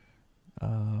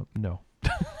 No.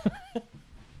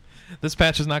 This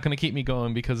patch is not going to keep me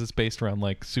going because it's based around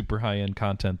like super high-end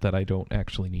content that I don't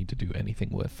actually need to do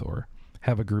anything with or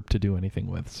have a group to do anything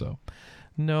with. So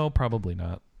no, probably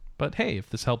not. But hey, if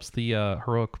this helps the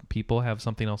heroic people have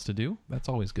something else to do, that's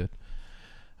always good.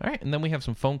 All right, and then we have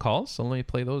some phone calls. So let me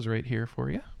play those right here for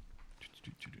you.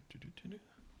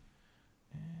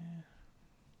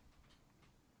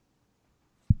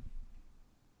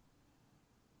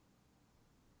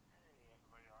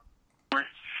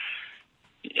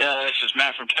 Yeah, this is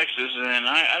Matt from Texas, and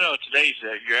I know today's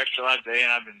your Extra Life Day, and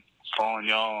I've been following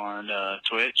y'all on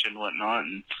Twitch and whatnot.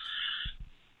 And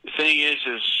the thing is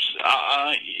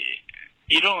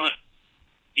you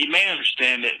may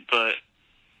understand it, but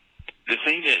the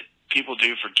thing that people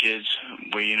do for kids,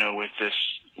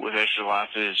 with Extra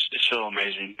Life is so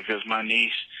amazing. Because my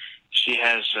niece, she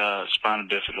has spina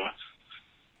bifida,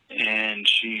 and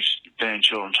she's been in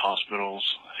children's hospitals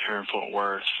here in Fort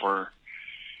Worth for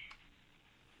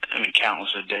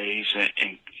countless of days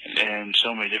and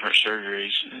so many different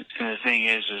surgeries. And the thing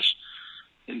is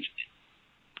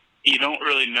you don't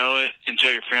really know it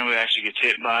until your family actually gets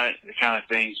hit by it. The kind of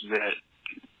things that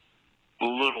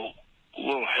little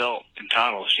help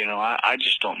entitles. I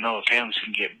just don't know if families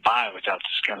can get by without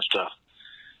this kind of stuff.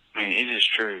 I mean, it is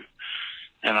true,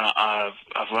 and I've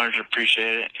learned to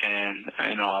appreciate it, and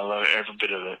I love every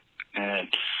bit of it. And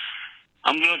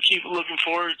I'm going to keep looking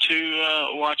forward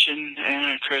to watching Anna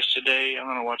and Chris today. I'm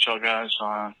going to watch y'all guys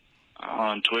on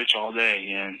Twitch all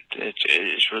day, and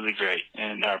it's really great,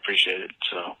 and I appreciate it.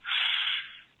 So,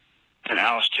 and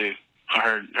Alice too. I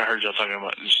heard y'all talking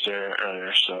about this there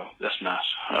earlier, so that's nice.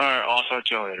 All right, I'll talk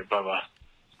to y'all later. Bye-bye.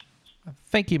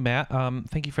 Thank you, Matt.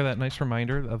 Thank you for that nice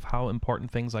reminder of how important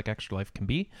things like Extra Life can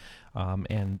be.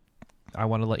 And I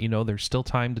want to let you know there's still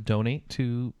time to donate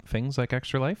to things like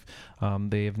Extra Life.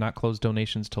 They have not closed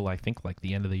donations till I think like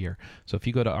the end of the year. So if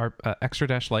you go to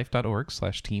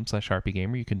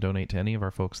extra-life.org/team/RPGamer, you can donate to any of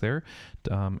our folks there.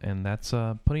 And that's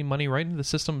putting money right into the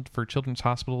system for children's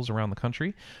hospitals around the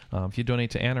country. If you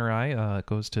donate to Ann or I, it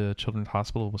goes to Children's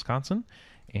Hospital of Wisconsin.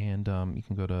 And you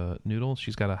can go to Noodle.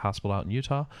 She's got a hospital out in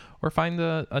Utah. Or find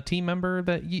a team member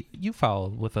that you follow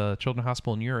with a children's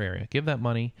hospital in your area. Give that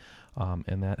money.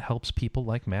 And that helps people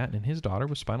like Matt and his daughter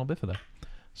with spinal bifida.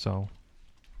 So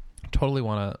totally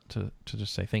want to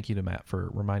just say thank you to Matt for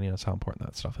reminding us how important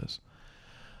that stuff is.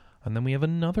 And then we have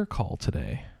another call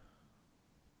today.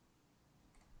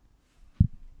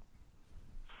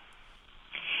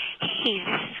 Hey,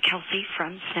 this is Kelsey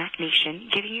from Snack Nation,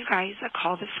 giving you guys a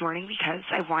call this morning because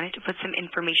I wanted to put some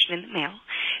information in the mail.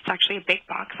 It's actually a big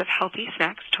box of healthy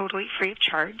snacks, totally free of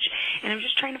charge, and I'm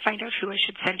just trying to find out who I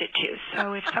should send it to.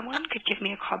 So if someone could give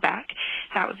me a call back,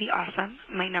 that would be awesome.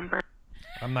 My number...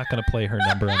 I'm not going to play her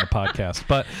number on the podcast,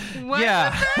 but What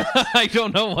yeah, I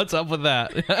don't know what's up with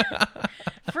that.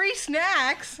 Free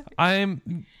snacks? I'm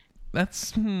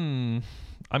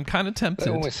kind of tempted.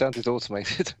 It almost sounded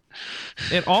automated.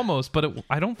 It almost, but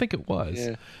I don't think it was.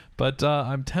 Yeah. But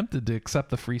I'm tempted to accept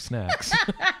the free snacks.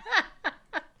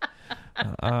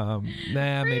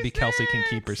 Maybe Kelsey can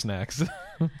keep her snacks.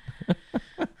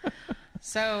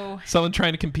 So someone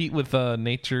trying to compete with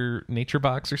Nature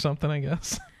Box or something, I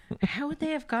guess. How would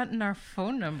they have gotten our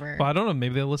phone number? Well, I don't know.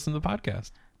 Maybe they'll listen to the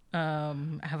podcast.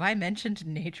 Have I mentioned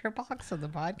Nature Box on the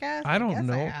podcast? I don't guess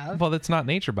know. I have. Well, it's not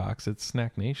Nature Box. It's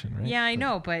Snack Nation, right? Yeah, I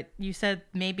know, but you said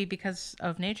maybe because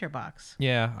of Nature Box.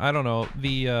 Yeah, I don't know.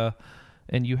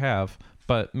 And you have,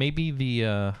 but maybe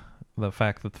the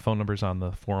fact that the phone number's on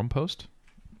the forum post,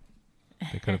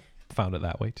 they could have found it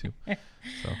that way too.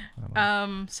 So,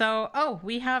 I don't know.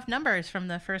 We have numbers from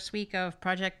the first week of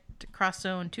Project Cross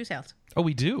Zone 2 sales. Oh,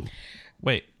 we do.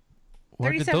 Wait,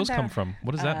 where did those come 37,000. from?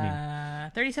 What does that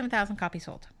mean? 37,000 copies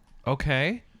sold.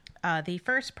 Okay. The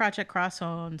first Project Cross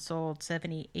Zone sold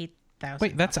 78,000.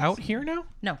 Wait, that's copies. out here now?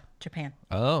 No, Japan.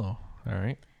 Oh, all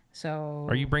right. So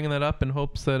Are you bringing that up in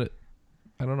hopes that it...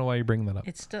 I don't know why you're bringing that up.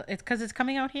 it's because it's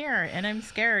coming out here, and I'm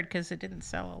scared because it didn't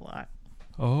sell a lot.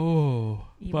 Oh.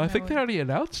 Even Well, I think though they already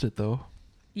announced it, though.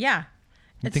 Yeah.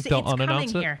 You think they'll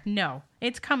unannounce coming it? here. No,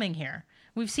 it's coming here.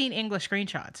 We've seen English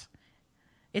screenshots.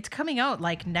 It's coming out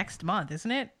like next month,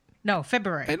 isn't it? No,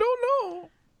 February. I don't know.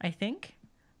 I think.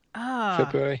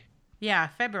 February. Yeah,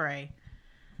 February.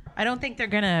 I don't think they're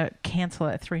gonna cancel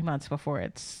it 3 months before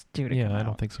it's due to come Yeah, I out.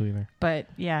 don't think so either. But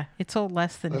yeah, it sold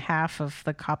less than half of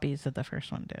the copies that the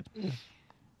first one did.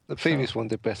 The previous one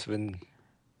did better in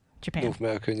Japan. North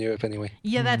America and Europe anyway.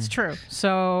 Yeah, that's true.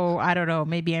 So I don't know.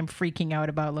 Maybe I'm freaking out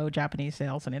about low Japanese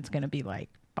sales, and it's gonna be like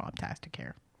bombastic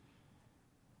here.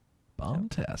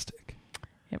 Bombastic.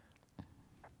 Yep.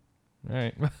 All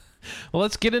right. Well,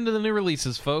 let's get into the new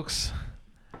releases, folks.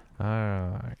 All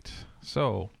right.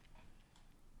 So,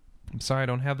 I'm sorry I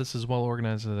don't have this as well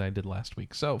organized as I did last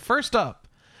week. So, first up,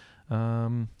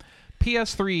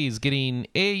 PS3 is getting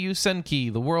AU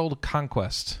Senki, The World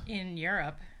Conquest. In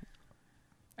Europe,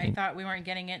 I thought we weren't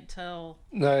getting it till.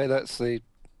 No, that's the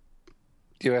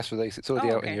US release. It's already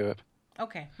out okay. in Europe.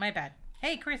 Okay, my bad.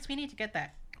 Hey, Chris, we need to get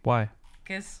that Why?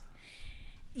 because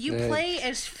you Yeah. play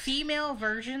as female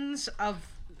versions of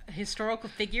historical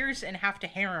figures and have to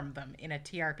harem them in a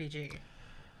TRPG.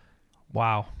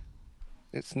 Wow.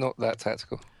 It's not that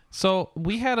tactical. So,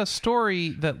 we had a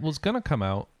story that was going to come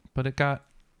out, but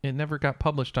it never got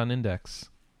published on Index.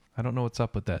 I don't know what's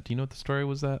up with that. Do you know what the story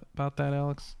was about that,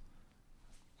 Alex?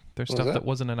 There's What stuff was that that?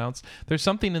 wasn't announced. There's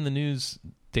something in the news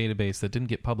database that didn't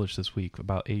get published this week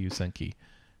about AU Senki.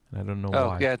 And I don't know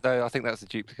why. Yeah, no, I think that's a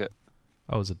duplicate.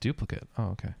 Oh, it's a duplicate. Oh,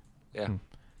 okay. Yeah.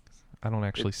 I don't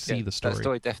actually see the story. That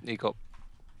story definitely got.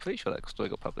 Pretty sure that story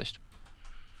got published.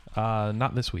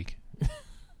 Not this week.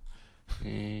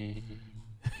 Mm.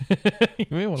 You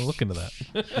may want to look into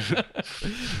that.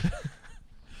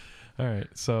 All right.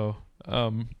 So,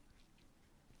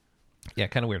 yeah,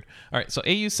 kind of weird. All right. So,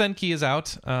 AU Senki is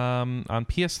out on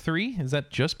PS3. Is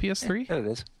that just PS3? There it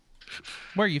is.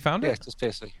 Where you found Yeah, it? it's just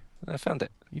PS3. I found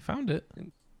it. You found it.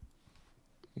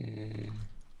 Yeah.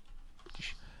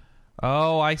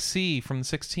 Oh, I see. From the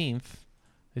 16th.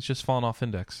 It's just fallen off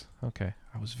Index. Okay.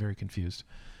 I was very confused.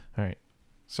 All right.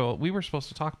 So we were supposed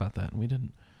to talk about that, and we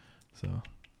didn't. So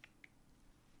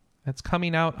that's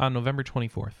coming out on November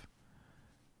 24th.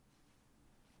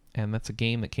 And that's a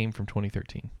game that came from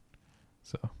 2013.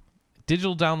 So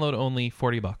digital download only,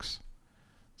 $40.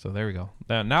 So there we go.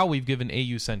 Now we've given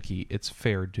AU Senki its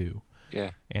fair due.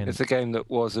 Yeah. And It's a game that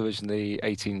was originally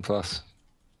 18 plus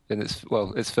in its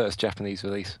first Japanese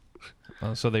release.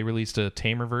 so they released a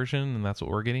tamer version, and that's what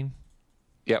we're getting?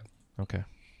 Yep. Okay.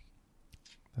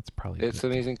 That's probably It's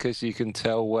good. amazing because you can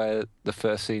tell where the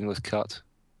first scene was cut.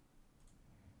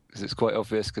 Because it's quite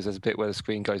obvious because there's a bit where the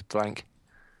screen goes blank.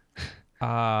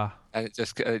 Ah, And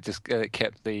it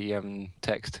kept the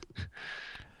text.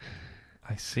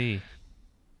 I see.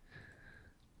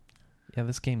 Yeah,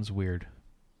 this game's weird.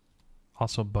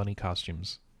 Also, bunny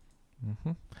costumes.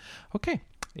 Okay,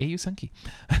 AU Senki.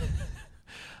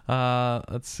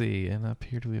 Let's see. And up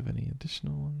here, do we have any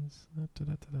additional ones?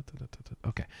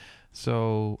 Okay,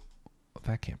 so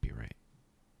that can't be right.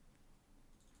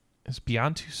 Is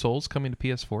Beyond Two Souls coming to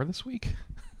PS4 this week?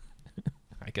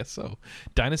 I guess so.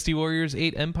 Dynasty Warriors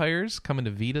 8 Empires coming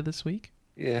to Vita this week?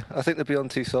 Yeah, I think the Beyond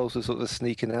Two Souls was sort of a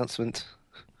sneak announcement.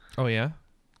 Oh, yeah?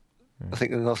 I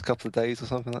think in the last couple of days or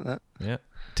something like that. Yeah.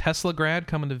 Tesla Grad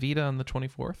coming to Vita on the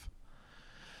 24th.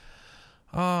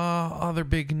 Other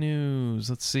big news.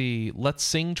 Let's see. Let's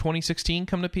Sing 2016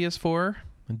 come to PS4.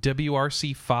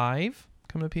 WRC 5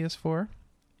 come to PS4.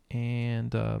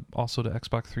 And also to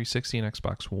Xbox 360 and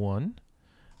Xbox One.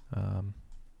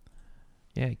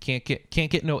 Yeah, you can't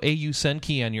get no AU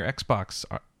Senki on your Xbox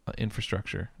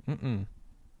infrastructure. All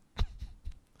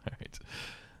right.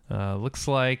 Looks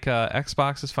like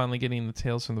Xbox is finally getting the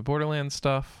Tales from the Borderlands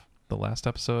stuff. The last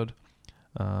episode.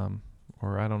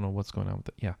 Or I don't know what's going on with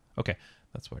it. Yeah. Okay.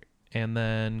 That's right. And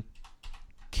then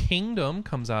Kingdom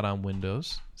comes out on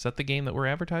Windows. Is that the game that we're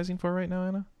advertising for right now,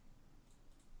 Anna?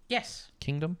 Yes.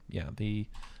 Kingdom? Yeah, the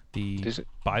Is it?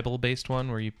 Bible-based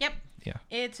one where you... Yep. Yeah.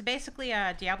 It's basically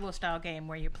a Diablo-style game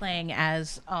where you're playing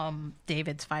as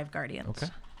David's 5 guardians. Okay.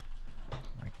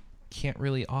 I can't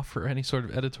really offer any sort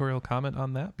of editorial comment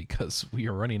on that because we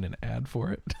are running an ad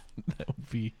for it. That would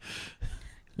be...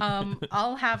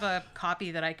 I'll have a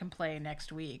copy that I can play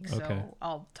next week, so Okay.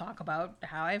 I'll talk about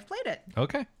how I've played it.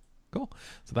 Okay, cool.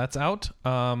 So that's out,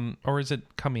 or is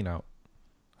it coming out?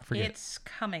 I forget. It's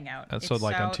coming out. So It's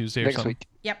like on out- Tuesday or Next something? week.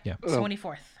 Yep. Yeah.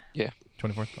 24th. Yeah.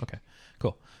 24th? Okay,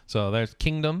 cool. So there's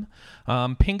Kingdom.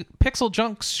 Pixel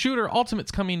Junk Shooter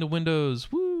Ultimate's coming to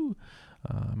Windows. Woo!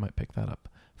 I might pick that up.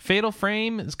 Fatal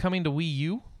Frame is coming to Wii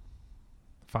U.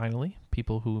 Finally.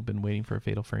 People who have been waiting for a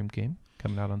Fatal Frame game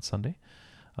coming out on Sunday.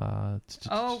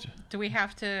 Do we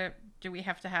have to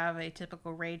have a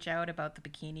typical rage out about the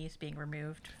bikinis being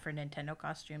removed for Nintendo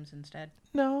costumes instead?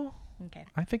 No. Okay.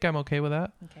 I think I'm okay with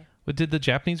that. Okay. But did the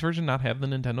Japanese version not have the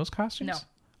Nintendo's costumes? No.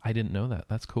 I didn't know that.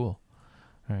 That's cool.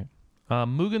 All right.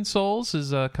 Mugen Souls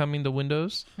is coming to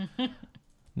Windows.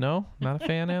 No? Not a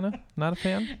fan, Anna? Not a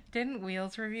fan? Didn't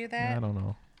Wheels review that? I don't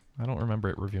know. I don't remember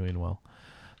it reviewing well.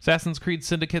 Assassin's Creed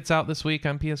Syndicate's out this week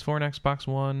on PS4 and Xbox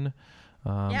One.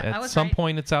 I At was some right.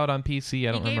 point, it's out on PC.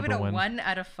 I don't He gave remember it a when. 1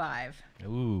 out of 5.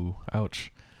 Ooh,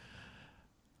 ouch.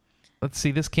 Let's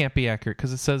see. This can't be accurate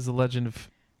because it says The Legend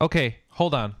of... Okay,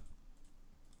 hold on.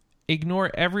 Ignore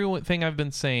everything I've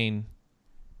been saying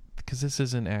because this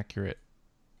isn't accurate.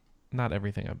 Not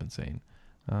everything I've been saying.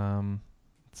 Let's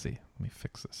see. Let me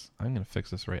fix this. I'm going to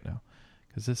fix this right now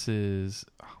because this is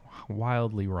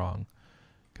wildly wrong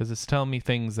because it's telling me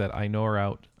things that I know are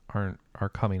out are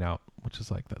coming out, which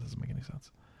is like, that doesn't make any sense.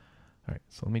 All right,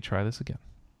 so let me try this again.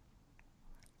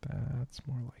 That's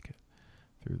more like it.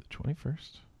 Through the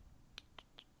 21st.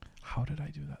 How did I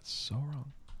do that so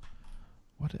wrong?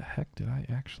 What the heck did I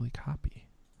actually copy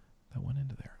that went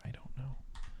into there? I don't know.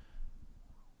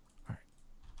 All right.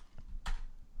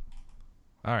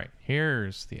 All right,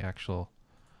 here's the actual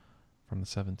from the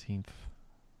 17th. I'm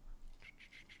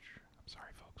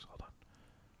sorry, folks. Hold on.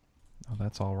 Oh,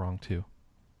 that's all wrong, too.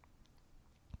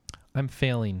 I'm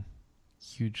failing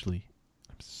hugely.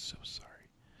 I'm so sorry.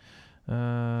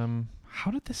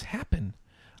 How did this happen?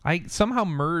 I somehow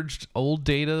merged old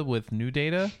data with new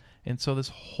data, and so this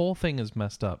whole thing is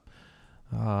messed up.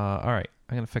 All right,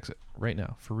 I'm going to fix it right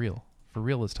now. For real. For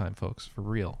real this time, folks. For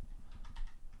real.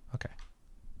 Okay.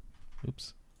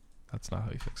 Oops. That's not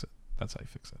how you fix it. That's how you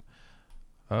fix it.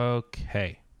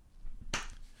 Okay.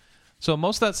 So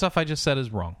most of that stuff I just said is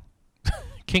wrong.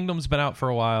 Kingdom's been out for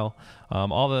a while.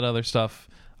 All that other stuff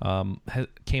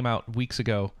came out weeks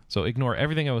ago, so ignore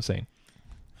everything I was saying.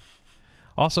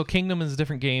 Also, Kingdom is a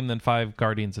different game than 5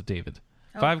 Guardians of David.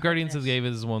 Five Guardians of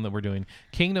David is the one that we're doing.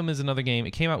 Kingdom is another game.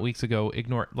 It came out weeks ago.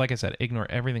 Like I said, ignore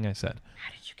everything I said.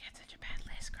 How did you get such a bad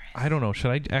list, Chris? I don't know.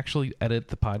 Should I actually edit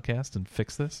the podcast and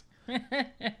fix this?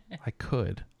 I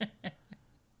could.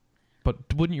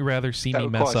 But wouldn't you rather see me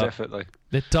mess up? Effort, though.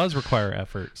 It does require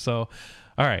effort. So,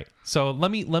 all right. So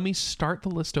let me start the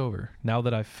list over now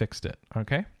that I've fixed it.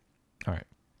 Okay? All right.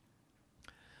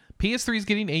 PS3 is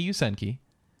getting AU Senki.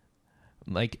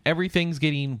 Like, everything's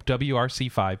getting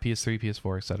WRC5, PS3,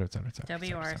 PS4, et cetera, et cetera, et cetera.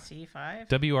 WRC5?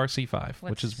 WRC5,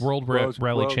 which is World World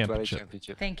Rally Rally Championship.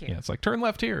 Thank you. Yeah, it's like turn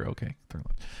left here. Okay, turn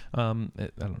left. I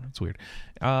don't know. It's weird.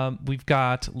 We've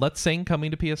got Let's Sing coming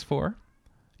to PS4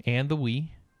 and the Wii,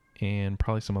 and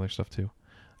probably some other stuff too.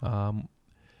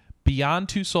 Beyond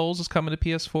Two Souls is coming to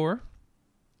PS4.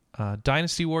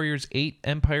 Dynasty Warriors 8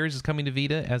 Empires is coming to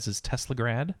Vita, as is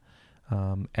Teslagrad.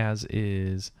 As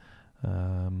is...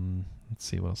 let's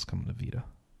see what else is coming to Vita.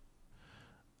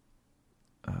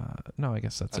 No, I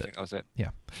guess that's it. I think that was it. Yeah.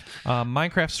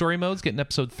 Minecraft Story Mode's getting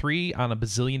episode 3 on a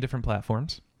bazillion different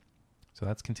platforms. So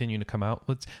that's continuing to come out.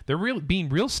 They're being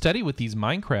real steady with these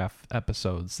Minecraft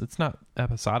episodes. It's not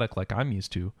episodic like I'm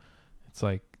used to. It's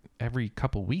like every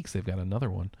couple weeks they've got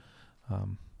another one.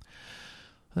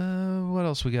 What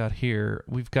else we got here?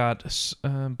 We've got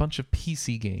a bunch of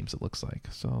PC games, it looks like.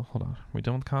 So hold on. Are we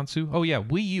done with Kansu? Oh, yeah.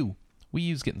 Wii U. Wii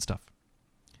U's getting stuff.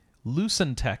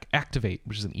 Lucent Tech Activate,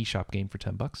 which is an eShop game for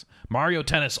 $10. Mario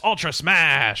Tennis Ultra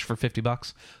Smash for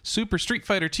 $50. Super Street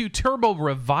Fighter 2 Turbo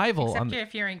Revival. Except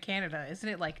if you're in Canada. Isn't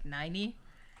it like 90?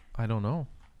 I don't know.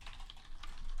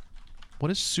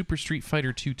 What is Super Street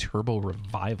Fighter 2 Turbo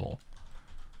Revival?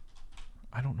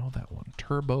 I don't know that one.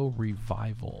 Turbo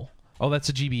Revival. Oh, that's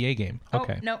a GBA game.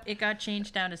 Okay. Oh, no, it got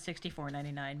changed down to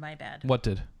 $64.99. My bad. What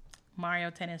did?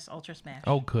 Mario Tennis Ultra Smash.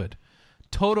 Oh, good.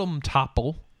 Totem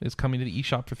Topple is coming to the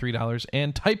eShop for $3,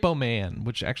 and Typo Man,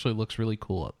 which actually looks really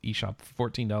cool at eShop for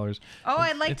 $14. Oh,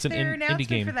 I liked It's an their indie announcement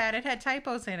game. for that. It had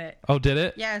typos in it. Oh, did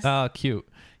it? Yes. Cute.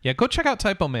 Yeah, go check out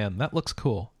Typo Man. That looks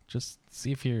cool. Just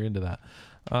see if you're into that.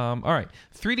 All right.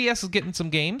 3DS is getting some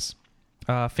games.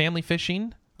 Family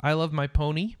Fishing, I Love My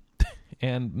Pony,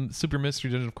 and Super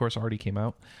Mystery Dungeon, of course, already came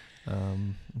out.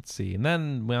 Let's see. And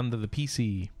then we're on to the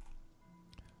PC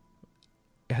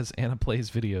as Anna plays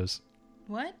videos.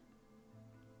 What?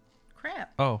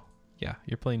 Crap. Oh, yeah.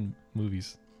 You're playing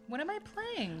movies. What am I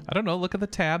playing? I don't know. Look at the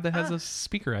tab that has a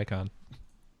speaker icon.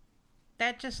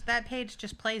 That page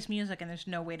just plays music and there's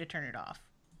no way to turn it off.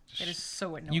 It is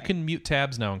so annoying. You can mute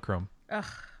tabs now in Chrome. Ugh,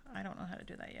 I don't know how to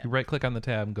do that yet. You right click on the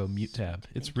tab and go mute tab.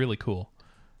 It's really cool.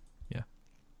 Yeah.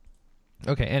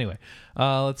 Okay, anyway.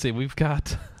 Let's see. We've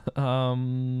got what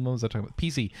was I talking about?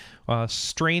 PC.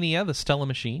 Strania, the Stella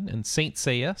Machine, and Saint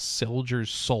Seiya, Soldier's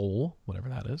Soul, whatever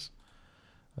that is.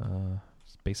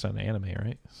 It's based on an anime,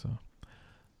 right? So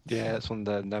Yeah, it's one of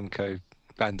the Namco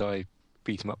Bandai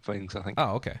beat 'em up things, I think.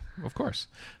 Oh, okay. Of course.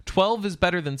 12 is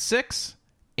better than 6.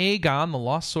 Aegon, the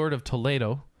Lost Sword of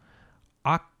Toledo.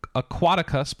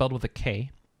 Aquatica, spelled with a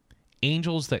K.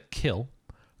 Angels That Kill.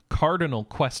 Cardinal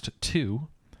Quest 2.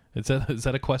 Is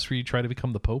that a quest where you try to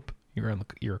become the Pope? You're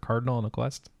a cardinal on a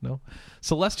quest? No.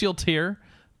 Celestial Tear.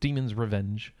 Demon's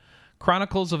Revenge.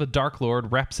 Chronicles of a Dark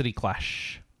Lord. Rhapsody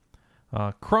Clash.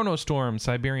 Chronostorm,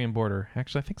 Siberian Border.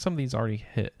 Actually, I think some of these already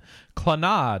hit.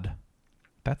 Clannad.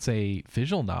 That's a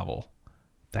visual novel.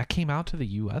 That came out to the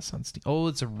U.S. on Steam. Oh,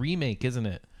 it's a remake, isn't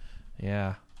it?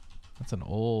 Yeah. That's an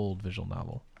old visual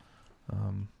novel.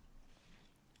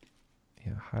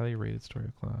 Yeah, highly rated story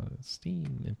of Clannad.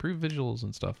 Steam. Improved visuals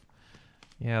and stuff.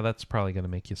 Yeah, that's probably going to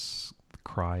make you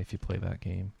cry if you play that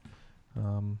game.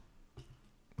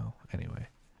 Well, anyway.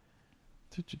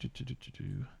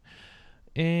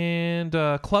 And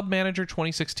Club Manager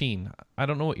 2016. I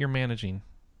don't know what you're managing.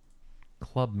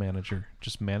 Club Manager.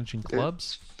 Just managing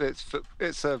clubs?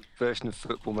 It's a version of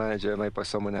Football Manager made by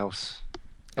someone else.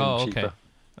 And Oh, okay. cheaper.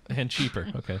 And cheaper.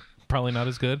 Okay. Probably not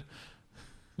as good.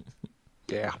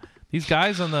 Yeah. These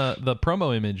guys on the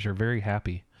promo image are very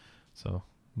happy. So,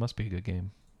 must be a good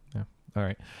game. Yeah. All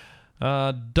right.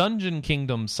 Dungeon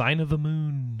Kingdom, Sign of the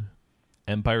Moon.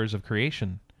 Empires of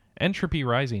Creation. Entropy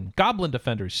Rising. Goblin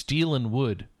Defenders, Steel and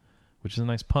Wood. Which is a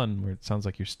nice pun where it sounds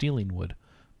like you're stealing wood.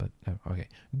 But, okay.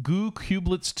 Goo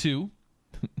Cublets 2.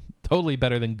 Totally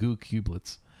better than Goo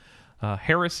Cublets.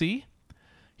 Heresy.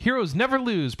 Heroes Never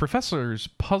Lose. Professors,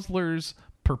 Puzzlers,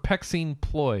 Perplexing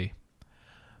Ploy.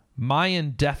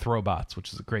 Mayan Death Robots,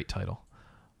 which is a great title.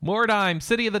 Mordheim,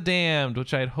 City of the Damned,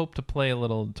 which I had hoped to play a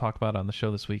little and talk about on the show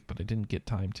this week, but I didn't get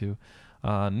time to.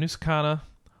 Nusakana,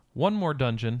 One More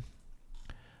Dungeon.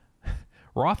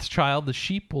 Rothschild, The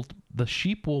Sheep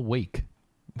Will Wake.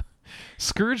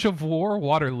 Scourge of War,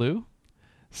 Waterloo.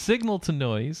 Signal to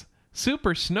Noise.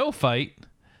 Super Snow Fight.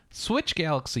 Switch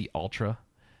Galaxy Ultra.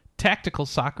 Tactical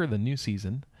Soccer, the new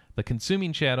season. The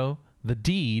Consuming Shadow. The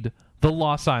Deed. The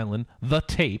Lost Island. The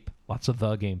Tape. Lots of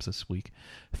the games this week.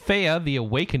 Thea, The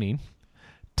Awakening.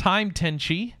 Time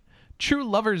Tenchi. True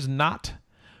Lover's Knot.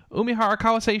 Umihara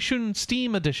Kawase Shun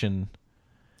Steam Edition.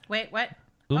 Wait, what?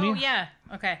 Oh, yeah.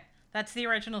 Okay. That's the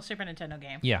original Super Nintendo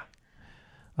game. Yeah.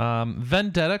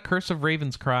 Vendetta, Curse of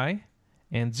Raven's Cry.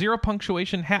 And Zero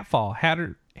Punctuation Hatfall.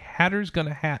 Hatter's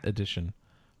Gonna Hat Edition.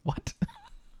 What?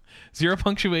 Zero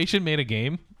Punctuation made a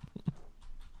game?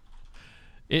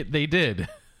 They did.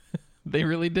 They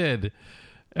really did.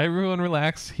 Everyone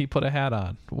relax. He put a hat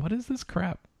on. What is this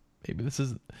crap? Maybe it's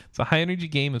a high energy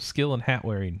game of skill and hat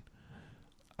wearing.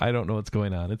 I don't know what's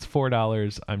going on. It's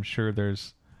 $4. I'm sure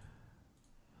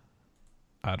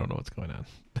I don't know what's going on.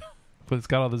 But it's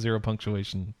got all the zero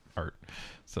punctuation art.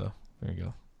 So there you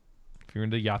go. If you're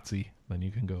into Yahtzee, then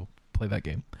you can go play that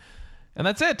game. And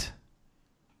that's it.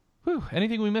 Whew.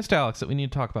 Anything we missed, Alex, that we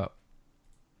need to talk about?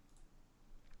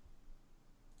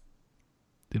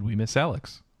 Did we miss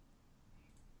Alex?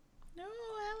 No,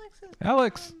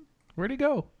 Alex, where'd he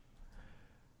go?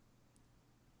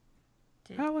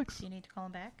 Alex. Do you need to call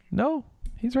him back? No,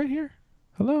 he's right here.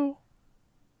 Hello?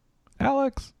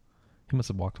 Alex. He must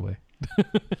have walked away.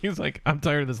 He's like, I'm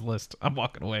tired of this list. I'm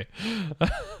walking away.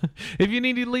 If you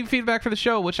need to leave feedback for the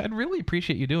show, which I'd really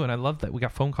appreciate you doing. I love that we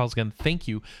got phone calls again. Thank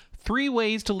you. 3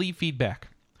 ways to leave feedback.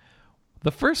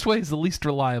 The first way is the least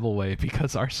reliable way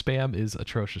because our spam is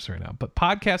atrocious right now. But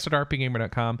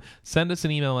podcast@rpgamer.com. Send us an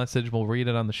email message. We'll read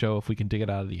it on the show if we can dig it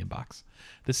out of the inbox.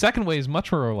 The second way is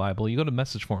much more reliable. You go to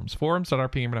message forums.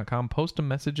 Forums.rpgamer.com. Post a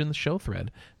message in the show thread.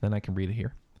 Then I can read it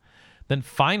here. Then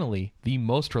finally, the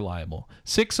most reliable,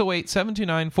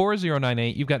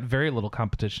 608-729-4098. You've got very little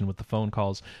competition with the phone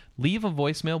calls. Leave a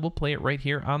voicemail. We'll play it right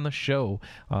here on the show.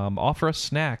 Offer us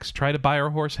snacks. Try to buy our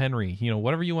horse, Henry.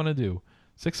 Whatever you want to do.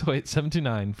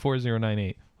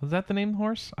 608-729-4098. Was that the name of the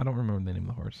horse? I don't remember the name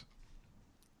of the horse.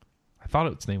 I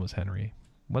thought its name was Henry.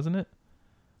 Wasn't it?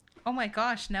 Oh my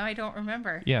gosh, now I don't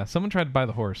remember. Yeah, someone tried to buy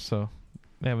the horse, so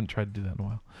they haven't tried to do that in a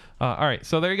while. All right,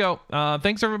 so there you go.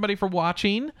 Thanks, everybody, for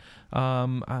watching.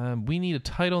 We need a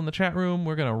title in the chat room.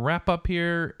 We're going to wrap up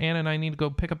here. Anna and I need to go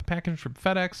pick up a package from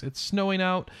FedEx. It's snowing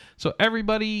out, so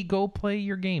everybody go play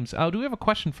your games. Do we have a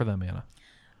question for them, Anna?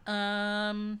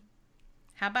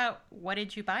 How about what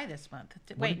did you buy this month?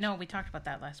 No, we talked about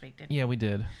that last week, didn't we? Yeah, we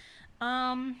did.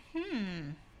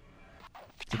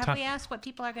 Have we asked what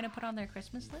people are going to put on their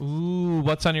Christmas list? Ooh,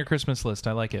 what's on your Christmas list?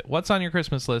 I like it. What's on your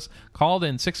Christmas list? Call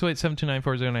in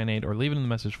 608-729-4098 or leave it in the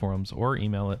message forums or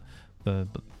email it.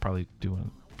 Probably do one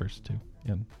first too.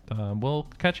 And we'll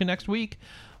catch you next week.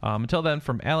 Until then,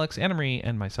 from Alex, Anna Marie,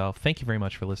 and myself, thank you very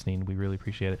much for listening. We really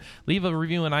appreciate it. Leave a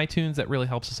review on iTunes. That really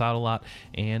helps us out a lot.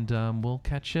 And we'll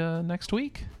catch you next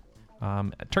week.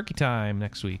 Turkey time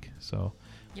next week. So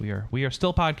we are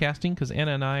still podcasting because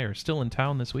Anna and I are still in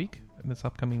town this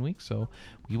upcoming week. So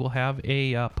we will have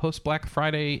a post Black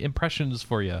Friday impressions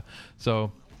for you.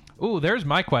 So, there's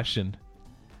my question.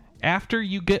 After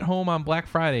you get home on Black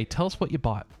Friday, tell us what you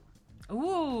bought.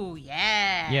 Ooh,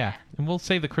 yeah. Yeah, and we'll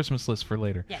save the Christmas list for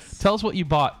later. Yes. Tell us what you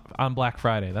bought on Black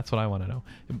Friday. That's what I want to know.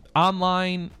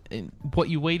 Online, what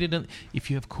you waited on.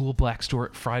 If you have cool Black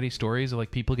Friday stories of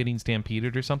like people getting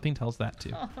stampeded or something, tell us that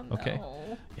too. Oh, no. Okay?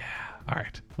 Yeah. All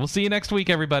right. We'll see you next week,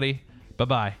 everybody.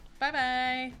 Bye-bye.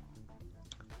 Bye-bye.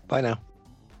 Bye now.